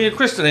 too. Me and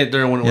Kristen ate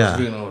there when it Yeah.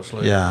 was Vinos.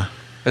 Like, Yeah.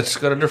 It's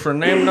got a different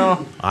name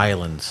now.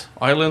 Islands.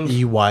 Islands.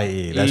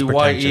 EYE. That's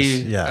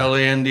pretentious. Yeah.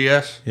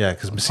 EYELANDS. Yeah,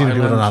 because Messina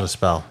people don't know how to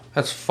spell.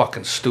 That's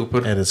fucking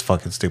stupid. It is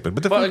fucking stupid.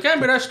 But the But it can't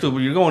be that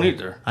stupid. You're going to eat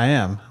there. I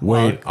am.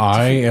 Wait,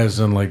 as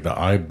in like the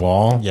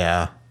eyeball?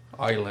 Yeah.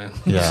 Island.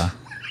 Yeah.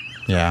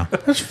 Yeah.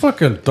 That's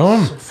fucking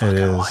dumb. It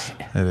is.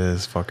 It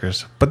is,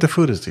 fuckers. But the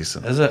food is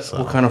decent. Is it? So,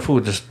 What kind of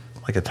food? Just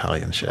like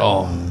Italian shit.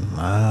 Oh.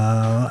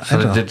 I so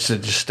don't know. they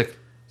just stick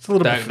It's a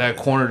little that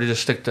corner. They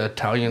just stick to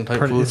Italian type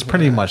pretty, food. it's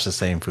pretty much the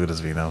same food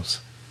as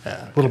Vino's.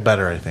 Yeah. A little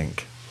better, I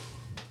think.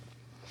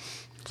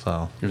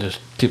 So You just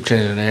keep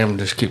changing the name and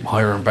just keep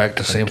hiring back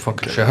the same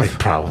fucking chef.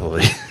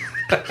 probably.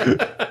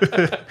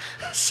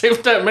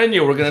 Save that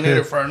menu. We're gonna need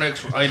it for our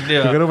next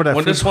idea. Get over that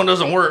when food- this one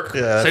doesn't work,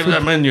 Yeah, save food-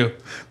 that menu.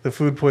 The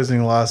food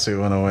poisoning lawsuit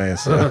went away.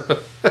 So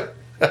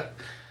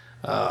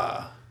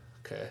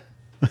Okay.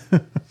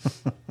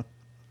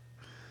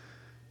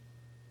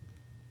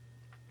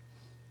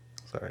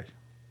 sorry.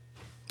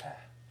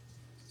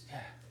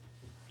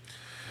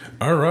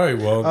 All right,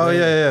 well. Oh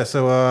yeah.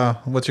 So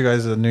what's your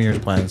guys' New Year's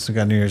plans? We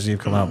got New Year's Eve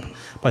coming up.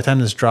 By the time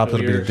this drops,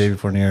 it'll be the Year's. day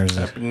before New Year's.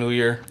 Happy New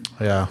Year.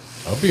 Yeah.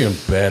 I'll be in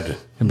bed.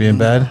 And be in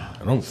bed?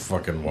 I don't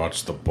fucking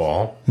watch the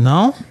ball.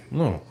 No.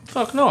 No.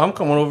 Fuck no, I'm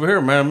coming over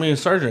here, man. Me and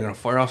Sergeant are gonna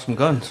fire off some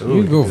guns.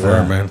 You go for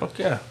it, man. Fuck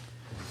yeah.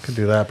 Could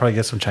do that. Probably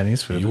get some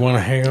Chinese food. You want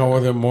to hang out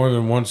with it more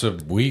than once a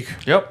week?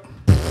 Yep.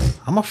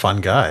 I'm a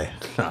fun guy.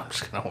 No, I'm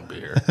just kidding. I won't be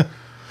here.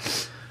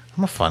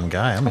 I'm a fun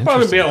guy. I'm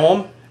Probably be interested. at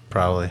home.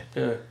 Probably.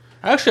 Yeah.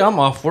 Actually, I'm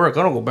off work.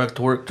 I don't go back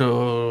to work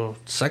till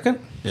 2nd.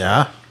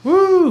 Yeah.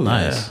 Woo!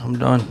 Nice. Yeah, I'm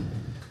done.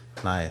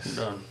 Nice.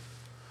 Done.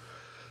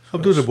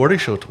 I'm doing a boarding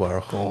show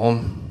tomorrow. Go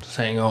home, just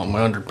hang out in my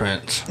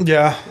underpants.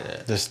 Yeah.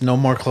 There's no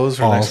more clothes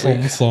for next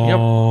week.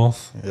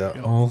 sauce. Yeah.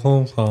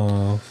 Awesome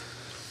sauce.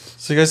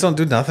 So you guys don't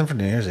do nothing for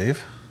New Year's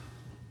Eve?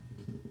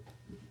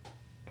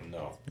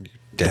 No.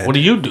 Dead. What do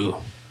you do?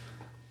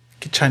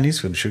 Get Chinese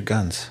food and shoot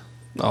guns.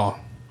 Oh.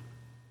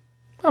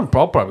 I'll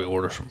probably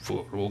order some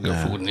food. We'll get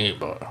Yeah. food and eat,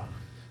 but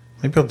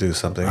Maybe I'll do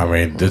something. I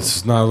mean, this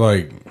is not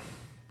like.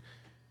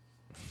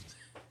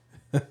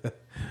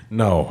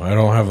 No, I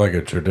don't have like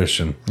a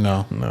tradition.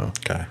 No. No.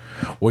 Okay.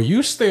 Well,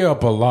 you stay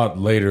up a lot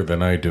later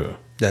than I do.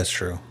 That's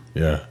true.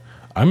 Yeah.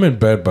 I'm in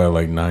bed by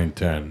like 9,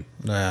 10.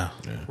 Yeah.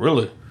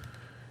 really?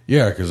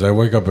 Yeah, because I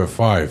wake up at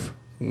 5.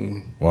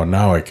 Well,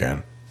 now I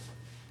can.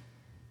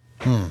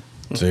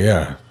 So,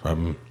 yeah.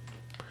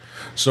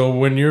 So,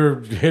 when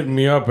you're hitting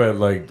me up at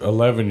like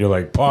 11, you're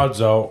like,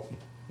 pod's out.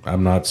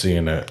 I'm not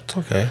seeing it. It's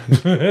okay.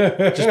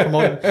 Just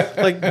promote.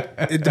 Like,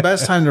 the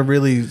best time to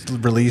really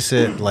release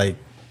it, like,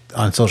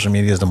 on social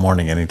media is the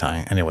morning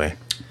anytime. Anyway.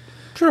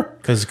 Sure.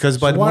 Because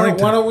by the Why morning...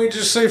 don't we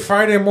just say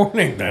Friday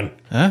morning then?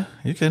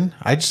 You can.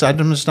 I'm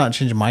just not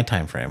changing my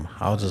time frame.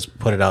 I'll just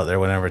put it out there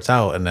whenever it's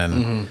out, and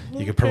then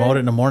you can promote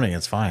it in the morning.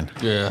 It's fine.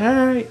 Yeah.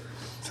 All right.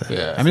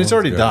 Yeah. I mean, it's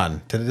already good.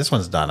 done. This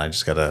one's done. I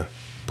just gotta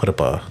put up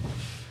a.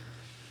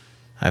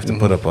 I have to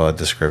put up a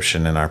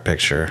description in our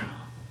picture.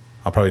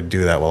 I'll probably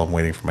do that while I'm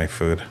waiting for my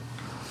food.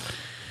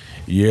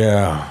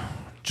 Yeah.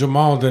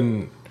 Jamal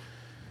didn't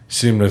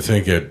seem to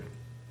think it,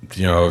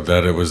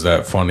 that it was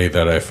that funny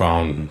that I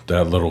found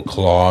that little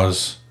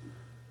clause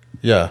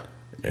Yeah.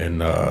 in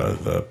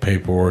the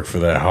paperwork for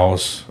that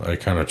house. I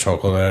kind of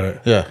chuckled at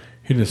it. Yeah.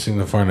 He didn't seem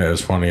to find it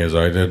as funny as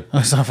I did.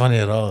 It's not funny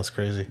at all. It's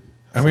crazy.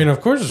 I mean,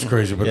 of course it's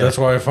crazy, but that's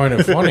why I find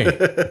it funny.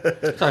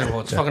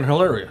 It's fucking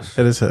hilarious.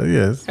 It is.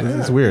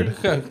 It's weird. You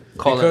can't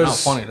call that not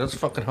funny. That's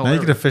fucking Now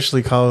hilarious. you can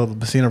officially call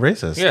Messina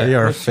racist. Yeah, they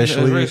are Messina is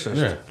officially racist.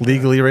 Yeah.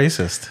 legally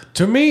racist.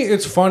 To me,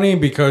 it's funny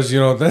because,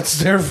 that's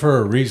there for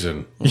a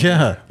reason.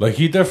 Yeah. Like,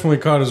 he definitely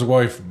caught his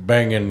wife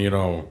banging,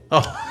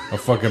 a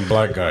fucking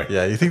black guy.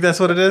 Yeah. You think that's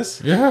what it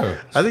is?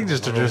 Yeah. I think they're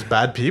just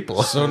bad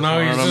people. So now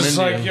he's One of them just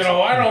like, Indians.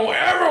 I don't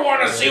ever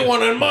want to see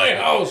one in my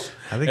house.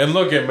 think- And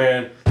look at,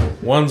 man,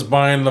 one's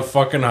buying the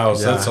fucking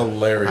house. Yeah. That's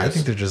hilarious. I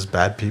think they're just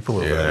bad people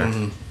over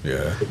there.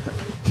 Yeah.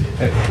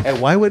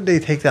 And why would they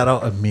take that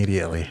out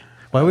immediately?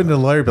 Why wouldn't the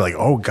lawyer be like,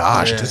 "Oh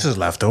gosh, this is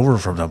left over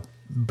from the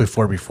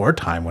before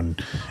time when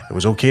it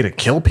was okay to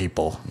kill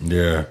people"?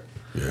 Yeah.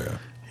 Yeah.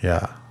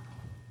 Yeah.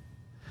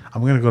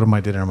 I'm gonna go to my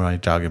dinner in my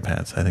jogging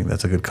pants. I think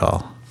that's a good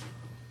call.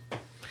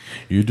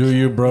 You do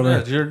you, Yeah, brother.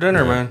 it's your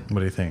dinner, man. What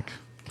do you think?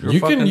 You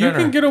fucking can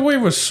dinner. get away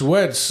with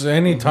sweats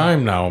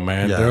anytime now,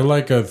 man. Yeah. They're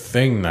like a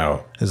thing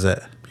now. Is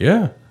it?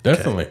 Yeah,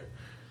 definitely.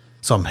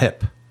 So I'm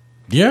hip.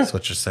 Yeah. That's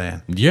what you're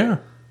saying. Yeah.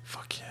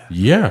 Fuck yeah.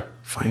 Yeah.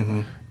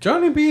 Fine.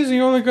 Johnny B is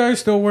the only guy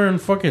still wearing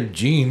fucking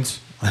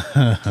jeans,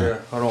 Yeah,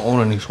 I don't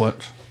own any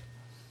sweats.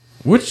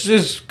 which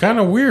is kind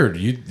of weird.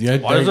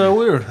 Why is that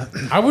weird?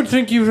 I would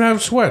think you'd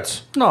have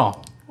sweats.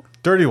 No,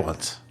 Dirty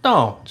ones.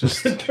 no,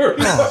 Just I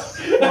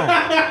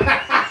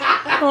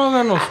don't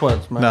got no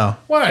sweats, man. no.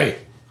 Why?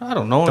 I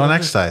don't know. Don't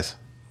exercise.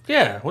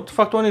 Yeah, what the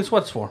fuck do I need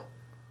sweats for?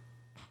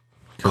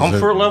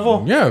 Comfort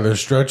level? Yeah, they're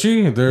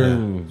stretchy. They're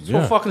That's yeah.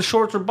 what fucking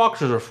shorts or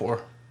boxers are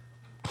for.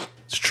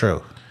 It's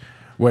true.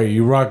 Wait,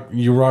 you rock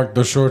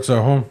the shorts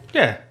at home?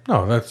 Yeah,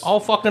 No, that's all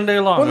fucking day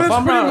long. Well, if that's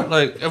I'm pretty not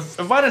like, if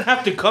I didn't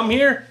have to come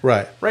here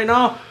Right.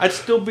 now, I'd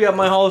still be at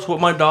my house with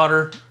my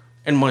daughter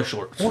in my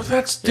shorts. well,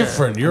 that's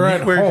different. You're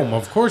at wear- home.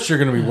 Of course, you're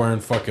gonna be wearing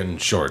fucking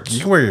shorts.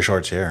 You can wear your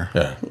shorts here.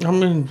 Yeah. I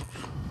mean,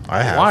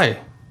 I have. why?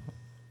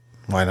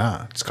 Why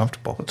not? It's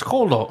comfortable. It's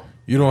cold out.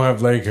 You don't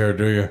have leg hair,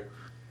 do you?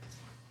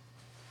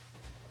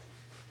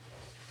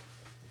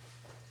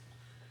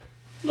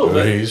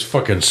 He's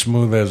fucking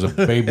smooth as a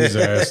baby's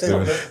ass,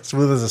 dude.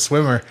 Smooth as a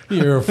swimmer.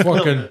 You're a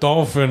fucking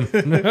dolphin.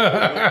 Michael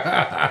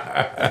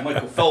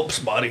Phelps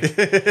body.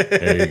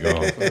 There you go.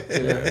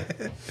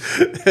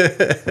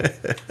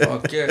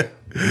 Fuck yeah.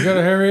 You got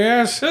a hairy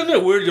ass? Isn't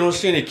it weird you don't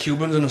see any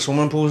Cubans in the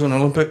swimming pools in the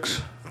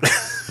Olympics?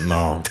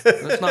 No.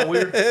 That's not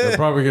weird. They'll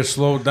probably get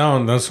slowed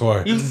down. That's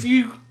why.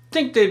 You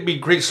think they'd be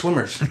great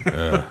swimmers,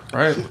 right?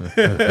 I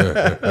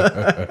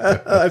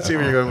see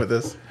where you're going with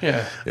this.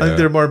 Yeah. I think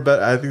they're more.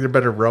 I think they're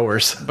better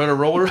rowers. Better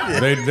rower.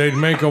 They'd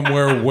make them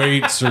wear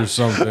weights or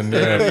something.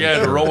 Yeah. Yeah,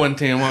 the rowing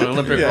team,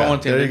 Olympic Yeah, rowing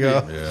team. there you they'd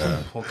go. be-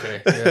 Yeah.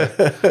 Okay.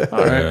 Yeah.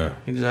 All right.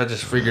 Yeah. I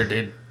just figured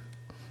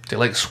they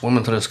like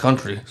swimming to this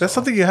country. That's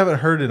something you haven't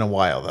heard in a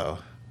while, though.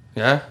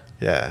 Yeah.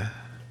 Yeah,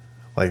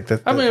 like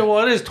that. I mean,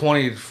 well, it is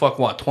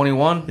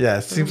 21. Yeah,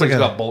 it seems Everybody's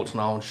like got boats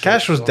now and shit.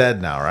 Cash was so-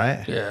 dead now,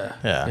 right? Yeah.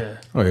 Yeah.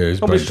 Oh yeah. He's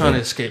Nobody's back trying to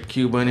there. escape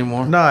Cuba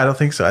anymore. No, I don't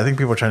think so. I think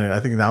people are trying to. I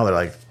think now they're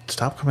like,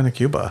 stop coming to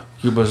Cuba.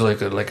 Cuba's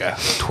like a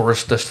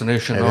tourist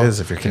destination. It now. is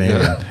if you're Canadian.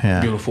 Yeah.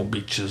 Beautiful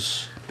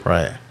beaches.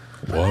 Right.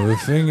 Well, the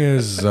thing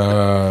is,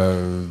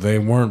 they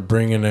weren't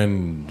bringing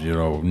in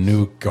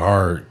new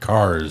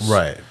cars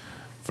Right.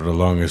 for the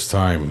longest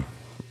time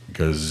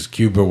because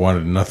Cuba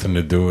wanted nothing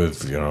to do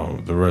with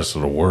the rest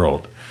of the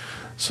world.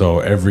 So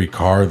every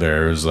car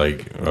there is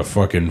like a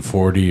fucking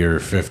 40 or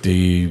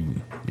 50,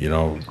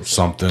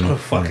 something.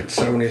 Fucking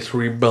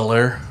 73 Bel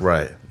Air.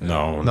 Right.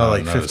 No, No,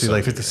 like not a 50,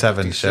 like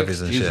 57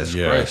 Chevys and Jesus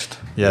shit. Yeah. Christ.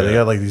 Yeah, they Yeah.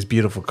 got like these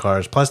beautiful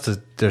cars. Plus,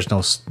 there's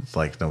no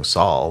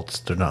salts.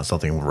 They're not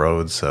salting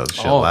roads, so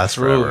shit lasts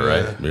true, forever,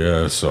 yeah. right?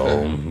 Yeah,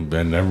 so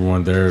then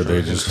everyone there,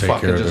 they just take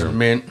Fucking care of just their.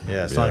 mint.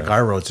 Yeah, it's not like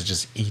our roads that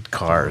just eat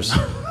cars,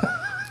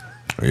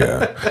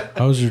 Yeah.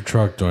 How's your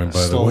truck doing, by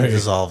the slowly way?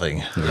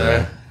 dissolving.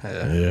 Yeah.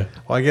 Yeah.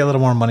 Well, I get a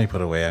little more money put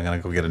away. I'm gonna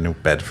go get a new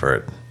bed for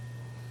it.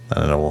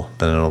 Then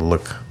it'll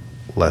look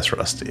less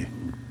rusty.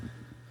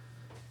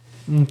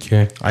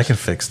 Okay. I can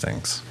fix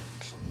things.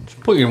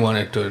 Put your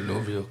money into a new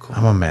vehicle.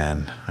 I'm a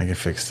man. I can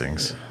fix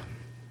things.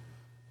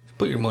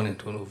 Put your money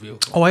into a new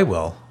vehicle. Oh, I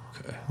will.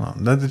 Okay. Well,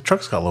 the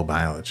truck's got low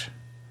mileage,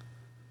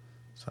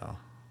 so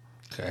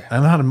Okay. I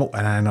know how to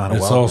and I know how to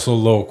It's weld. also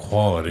low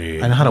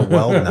quality. I know how to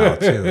weld now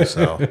too.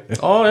 So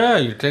Oh yeah,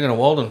 you're taking a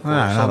welding course.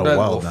 I know how How'd to that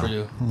weld go now. for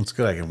you? It's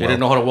good. I can You weld. didn't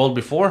know how to weld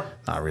before?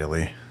 Not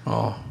really.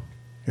 Oh,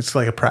 It's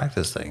like a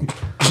practice thing.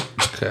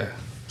 okay.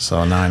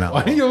 So now I know.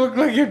 Why do you look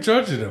like you're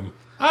judging him?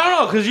 I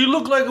don't know, because you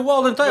look like a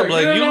welding type.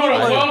 Like, you look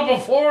like...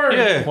 before?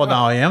 Yeah. Well,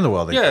 now I am the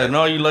welding. Yeah,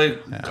 no, you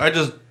like... I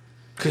just...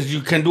 Because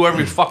you can do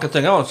every fucking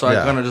thing else, so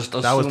Yeah. I kind of just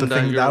assumed that was the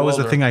thing. you're That a was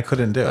the welder. thing I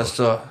couldn't do. That's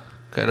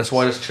okay, that's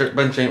why this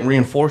bench ain't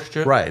reinforced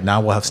yet? Right now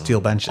we'll have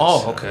steel benches.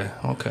 Oh,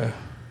 okay.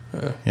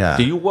 yeah.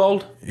 Do you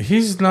weld?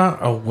 He's not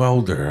a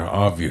welder,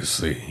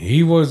 obviously.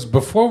 He was,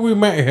 before we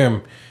met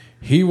him,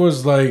 he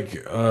was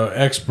like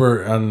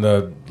expert on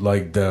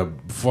the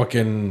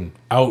fucking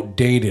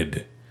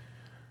outdated,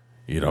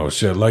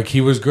 shit. Like he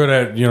was good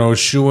at,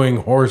 shoeing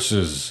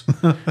horses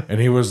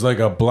and he was like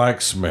a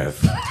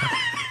blacksmith.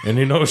 And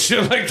he knows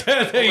shit like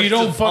that you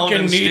don't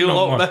fucking need steel no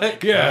out more.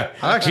 back? Yeah.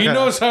 Actually, He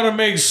knows how to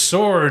make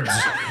swords.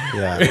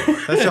 Yeah,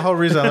 that's the whole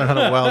reason I learned how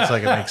to weld so I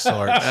can make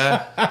swords.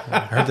 I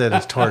heard that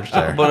it's torch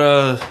there.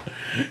 But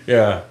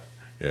Yeah.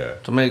 Yeah.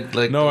 to make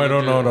like No, I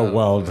don't know how to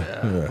weld.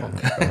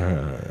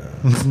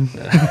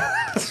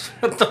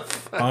 What the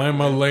fuck? I'm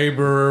a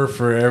laborer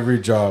for every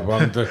job.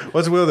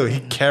 What's Will do? He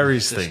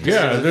carries things.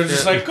 Yeah, they're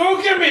just like,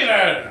 go give me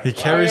that. He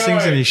carries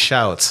things and he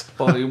shouts.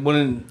 Well, you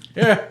wouldn't.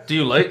 Yeah. Do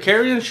you like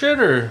carrying shit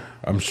or?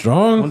 I'm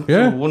strong.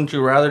 Yeah. Wouldn't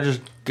you rather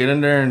just get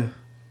in there and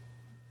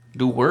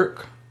do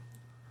work?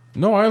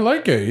 No, I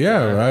like it.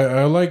 Yeah,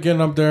 I like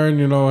getting up there and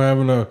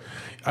having a.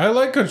 I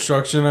like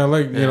construction. I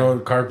like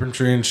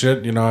carpentry and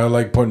shit. I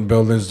like putting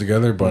buildings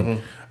together, but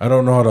I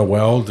don't know how to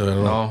weld.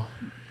 No.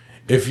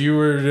 If you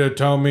were to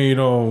tell me,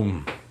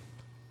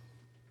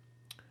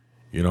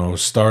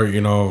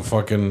 start,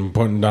 fucking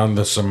putting down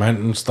the cement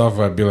and stuff,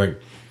 I'd be like,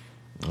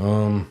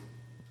 I'm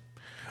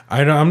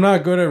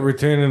not good at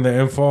retaining the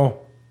info.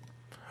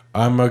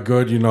 I'm a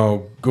good,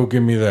 go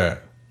give me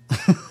that.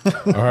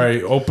 All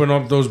right, open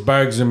up those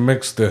bags and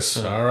mix this.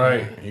 All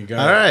right, you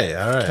got it.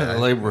 All right.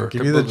 Laborer.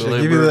 Give you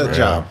that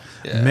job.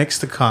 Yeah. Mix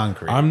the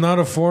concrete. I'm not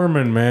a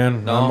foreman,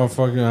 man. No.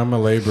 I'm a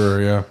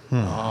laborer. Yeah,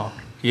 Oh,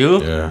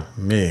 you? yeah.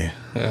 Me.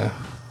 Yeah.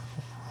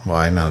 Well,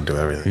 I know how to do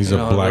everything. He's You a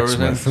know,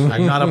 blacksmith.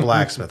 I'm not a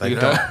blacksmith. I You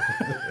don't. know?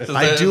 Is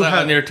I that, do is that have-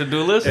 on your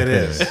to-do list? It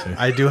is.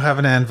 I do have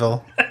an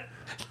anvil.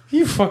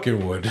 You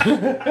fucking would.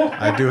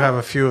 I do have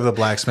a few of the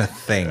blacksmith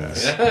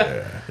things.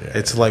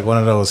 It's like one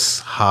of those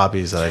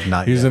hobbies that I've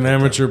not. He's yet an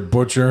amateur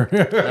butcher.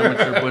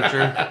 Amateur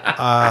butcher.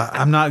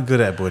 I'm not good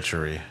at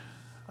butchery.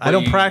 I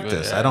don't you-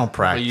 practice. I don't but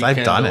practice. you I've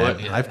can done do it.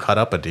 it, yeah. I've cut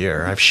up a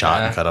deer. I've shot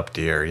and Yeah. cut up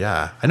deer.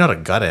 Yeah, I know how to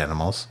gut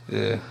animals.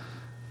 Yeah.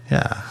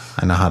 Yeah,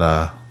 I know how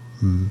to.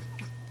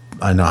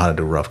 I know how to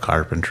do rough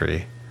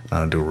carpentry. I know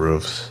how to do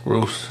roofs,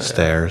 Roofs. Yeah.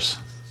 stairs,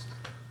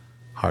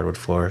 hardwood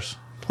floors,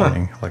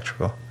 plumbing,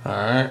 electrical, All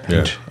right.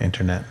 Yeah.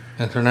 internet.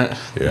 Internet.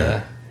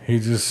 Yeah. He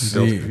just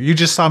You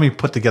just saw me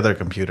put together a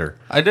computer.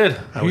 I did.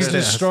 he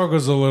just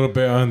struggles a little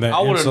bit on that I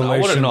wouldn't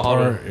insulation know how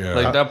to part. Yeah.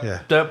 like that. Yeah.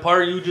 That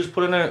part you just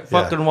put in that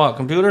fucking what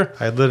computer?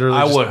 I literally.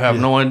 I just- would have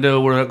yeah. no idea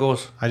where that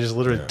goes. I just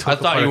literally took I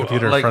apart thought a you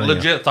computer in like front of you.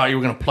 legit thought you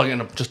were gonna plug it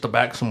in just the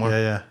back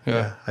somewhere.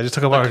 Yeah. I just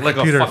took apart Like a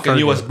a computer in fucking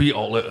front of you. USB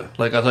outlet.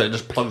 Like I thought it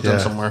just plugged in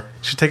somewhere.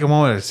 You should take a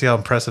moment to see how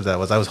impressive that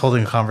was. I was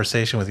holding a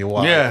conversation with you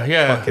while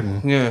Yeah.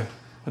 fucking Yeah.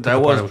 That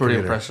apart was a pretty computer.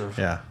 impressive.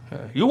 Yeah.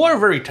 You are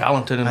very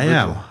talented I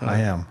individual.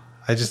 am.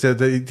 I just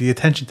the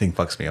attention thing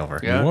fucks me over.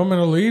 Yeah. You want me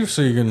to leave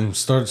so you can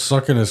start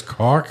sucking his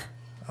cock?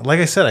 Like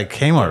I said, I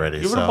came already.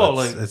 Give it So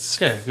about it's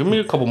give me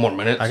a couple more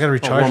minutes. I gotta I'll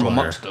recharge warm them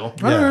more. up still.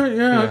 Yeah. All right,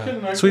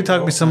 yeah. I Sweet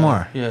talk me some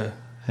more. Yeah.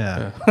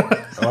 Yeah.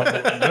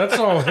 That's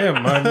all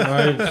him.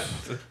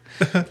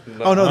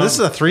 Oh no, this is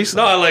a threesome.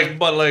 No,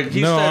 but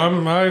he No,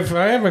 said.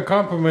 I haven't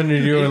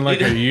complimented you in like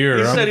a year.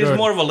 He I'm said he's good.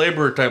 more of a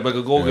laborer type, like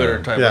a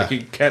go-getter type. Yeah. Like he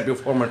can't be a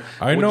foreman.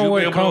 I Would know you be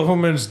what able to-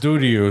 compliments do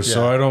to you,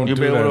 so I don't You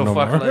do be that able to no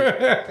fuck more.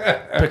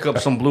 like pick up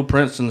some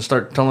blueprints and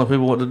start telling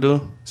people what to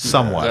do.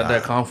 Somewhat. Got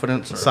that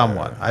confidence. Or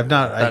Somewhat. I've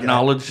not That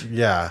knowledge?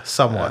 Yeah,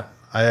 somewhat.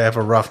 I have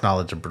a rough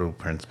knowledge of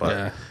blueprints, but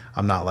Yeah.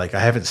 I'm not like I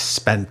haven't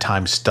spent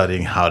time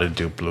studying how to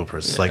do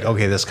blueprints. It's like,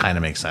 okay, this kind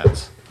of makes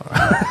sense.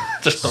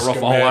 Just the rough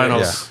outline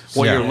of Yeah.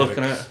 what Yeah. you're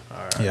looking at.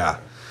 Yeah.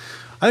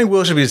 I think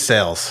Will should be in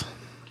sales.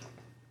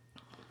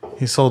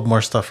 He sold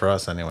more stuff for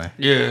us anyway.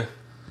 Yeah.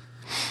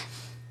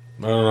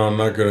 I don't know. I'm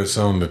not good at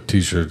selling the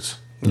t-shirts.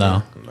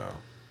 No. No.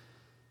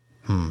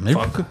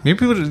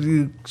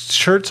 Maybe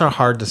shirts are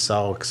hard to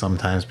sell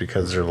sometimes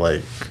because they're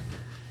like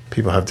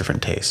people have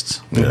different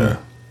tastes. Yeah.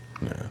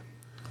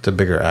 It's a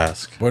bigger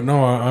ask. But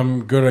no,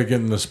 I'm good at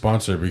getting the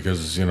sponsor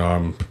because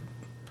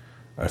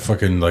I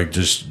fucking like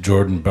just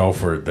Jordan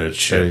Belfort that There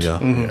shit. you go.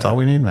 That's all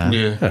we need, man.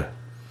 Yeah.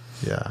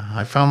 Yeah.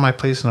 I found my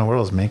place in the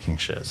world is making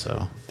shit,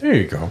 so There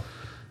you go.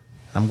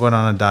 I'm going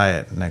on a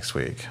diet next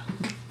week.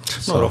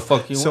 No, the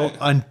fuck you So ain't.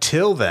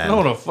 until then,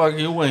 No, the fuck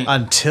you ain't.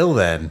 until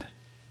then,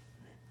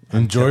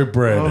 Enjoy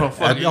bread. No, the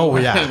fuck you oh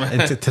ain't, yeah, man.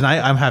 and tonight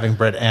I'm having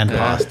bread and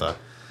pasta.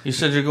 You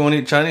said you're going to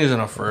eat Chinese in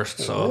a first,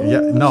 so. Yeah,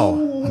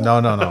 no,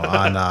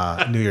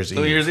 on New Year's Eve.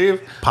 New Year's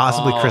Eve?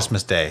 Possibly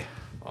Christmas Day.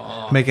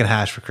 Making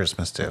hash for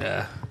Christmas too.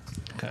 Yeah.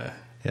 Okay.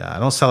 Yeah, I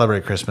don't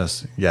celebrate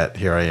Christmas yet.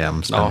 Here I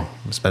am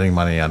spending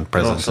money on We don't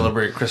presents.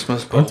 celebrate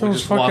Christmas, Aren't but we those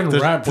just fucking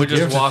walked, wrapped we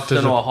just gifts? walked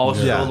into a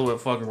house Yeah. filled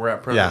with fucking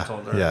wrap presents Yeah,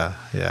 out there.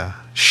 yeah.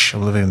 Shh,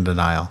 I'm living in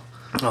denial.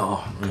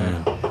 Oh,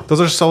 okay.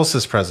 Those are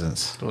solstice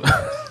presents.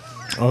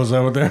 Oh, is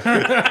that what they're?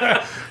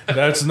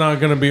 That's not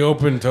going to be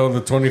open until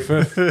the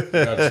 25th.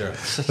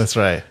 Gotcha. That's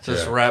right.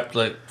 Just wrapped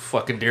like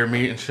fucking deer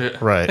meat and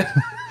shit. Right.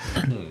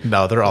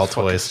 No, they're all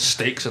Fucking toys.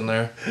 steaks in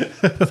there.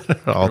 They're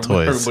all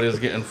toys. Everybody's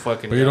getting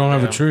fucking. But you don't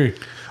have a tree.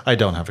 I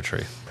don't have a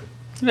tree.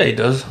 Yeah, he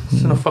does.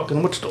 It's in a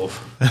fucking wood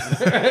stove.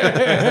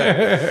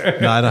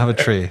 No, I don't have a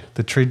tree.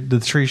 The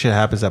tree shit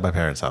happens at my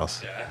parents'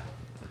 house. Yeah.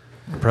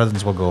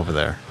 Presents will go over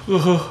there.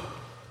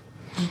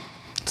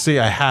 See,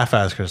 I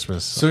half-ass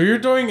Christmas, So you're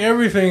doing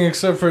everything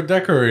except for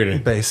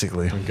decorating.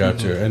 basically.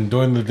 Gotcha. And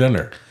doing the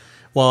dinner.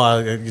 Well,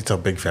 it's a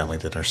big family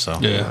dinner, so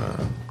Yeah.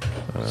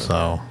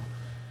 So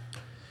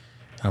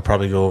I'll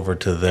probably go over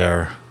to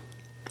their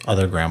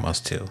other grandmas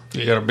too.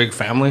 You got a big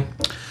family?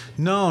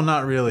 No,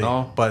 not really.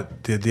 No?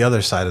 But the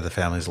other side of the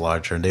family is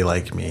larger, and they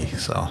like me,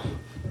 so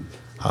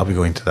I'll be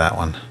going to that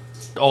one.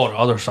 Oh, the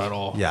other side.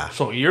 Oh, Yeah.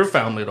 So your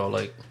family though,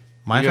 like,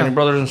 My you got any family?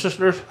 brothers and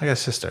sisters? I got a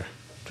sister.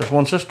 Just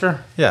one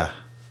sister? Yeah.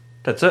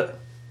 That's it.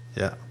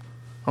 Yeah.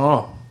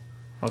 Oh,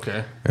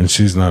 okay. And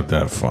she's not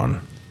that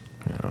fun.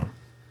 You know.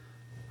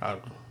 I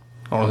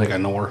don't think I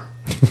know her.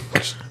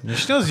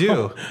 She knows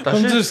you.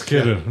 I'm just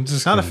kidding. I'm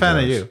just Not a kidding, fan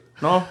of Josh. you.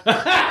 No.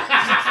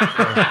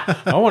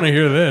 I want to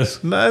hear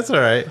this. No, that's all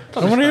right. I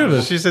want to hear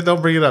this. She said,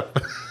 "Don't bring it up."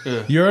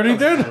 You already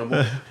did?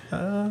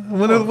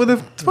 when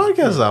the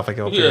podcast is off, I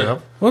can bring it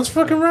up. Let's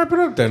fucking wrap it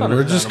up then.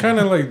 We're just kind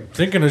of like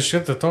thinking of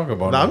shit to talk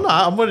about. No, I'm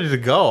not. I'm ready to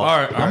go. All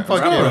right, I'm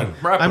fucking.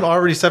 wrap it. I'm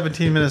already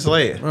 17 minutes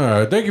late. All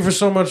right. Thank you for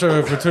so much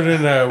for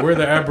tuning in. We're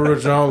the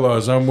Aboriginal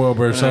Outlaws. I'm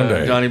Wilbur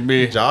Sunday. Johnny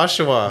B.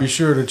 Joshua. Be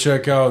sure to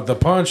check out the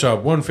Pawn Shop,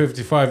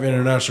 155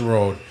 International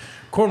Road,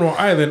 Cornwall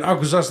Island,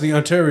 Akwesasne,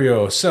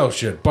 Ontario. Sell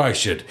shit, buy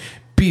shit.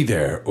 Be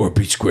there or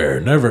be square.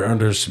 Never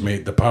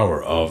underestimate the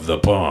power of the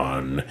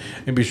pawn.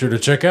 And be sure to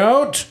check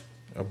out...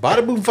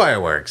 Bada Boom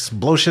Fireworks.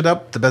 Blow shit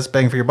up. The best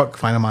bang for your buck.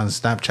 Find them on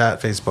Snapchat,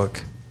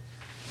 Facebook.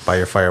 Buy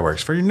your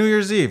fireworks for your New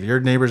Year's Eve. Your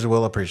neighbors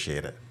will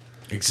appreciate it.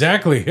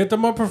 Exactly. Hit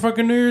them up for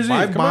fucking New Year's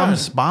Buy Eve. Come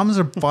bombs. on. Bombs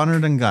are funner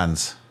than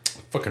guns.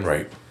 Fucking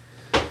right.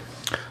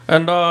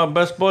 And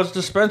Best Buds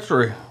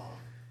Dispensary.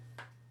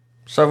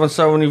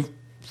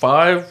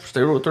 775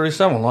 State Road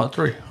 37, Lot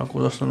 3,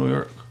 Akwesasne, New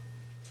York.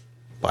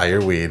 Buy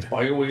your weed.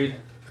 Buy your weed.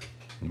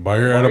 Buy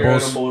your Buy your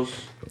edibles. edibles.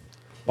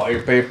 Buy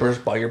your papers.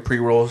 Buy your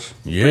pre-rolls.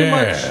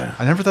 Yeah.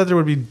 I never thought there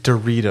would be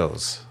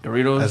Doritos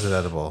Doritos. as an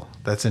edible.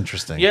 That's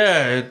interesting.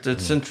 Yeah, it's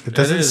interesting. It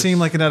doesn't seem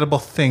like an edible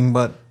thing,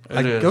 but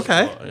It is.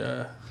 okay.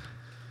 Yeah.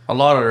 A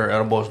lot of their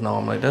edibles now,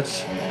 I'm like,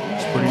 that's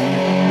pretty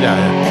neat.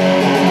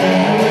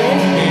 Yeah.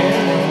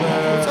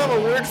 Let's have a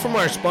word from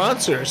our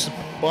sponsors.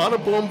 Bada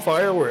Boom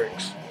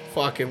Fireworks.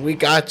 Fucking, we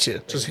got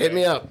you. Just hit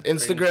me up.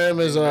 Instagram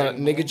is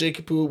Nigga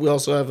Jakey Poo. We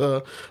also have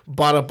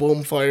Bada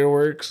Boom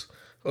Fireworks.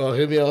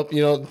 Hit me up.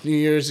 You know, New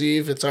Year's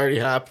Eve, it's already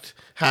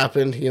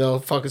happened. You know,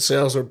 fucking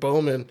sales are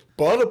booming.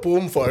 Bada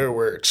Boom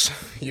Fireworks.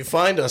 You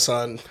find us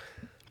on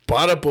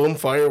Bada Boom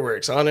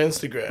Fireworks on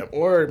Instagram,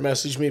 or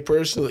message me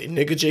personally,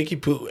 Nigga Jakey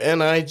Poo,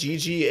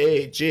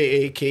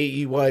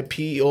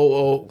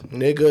 NIGGAJAKEYPOO,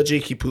 Nigga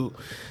Jakey Poo.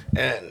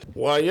 And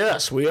why,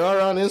 yes, we are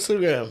on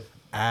Instagram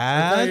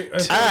at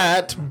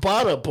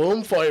Bada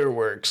Boom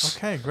Fireworks.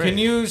 Okay, great. Can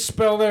you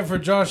spell that for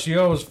Josh? He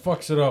always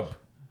fucks it up.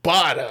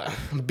 Bada,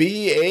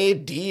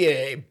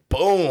 BADA,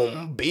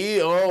 boom,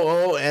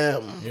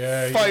 BOOM,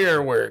 Yeah,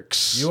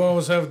 fireworks. You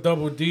always have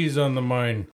double D's on the mind.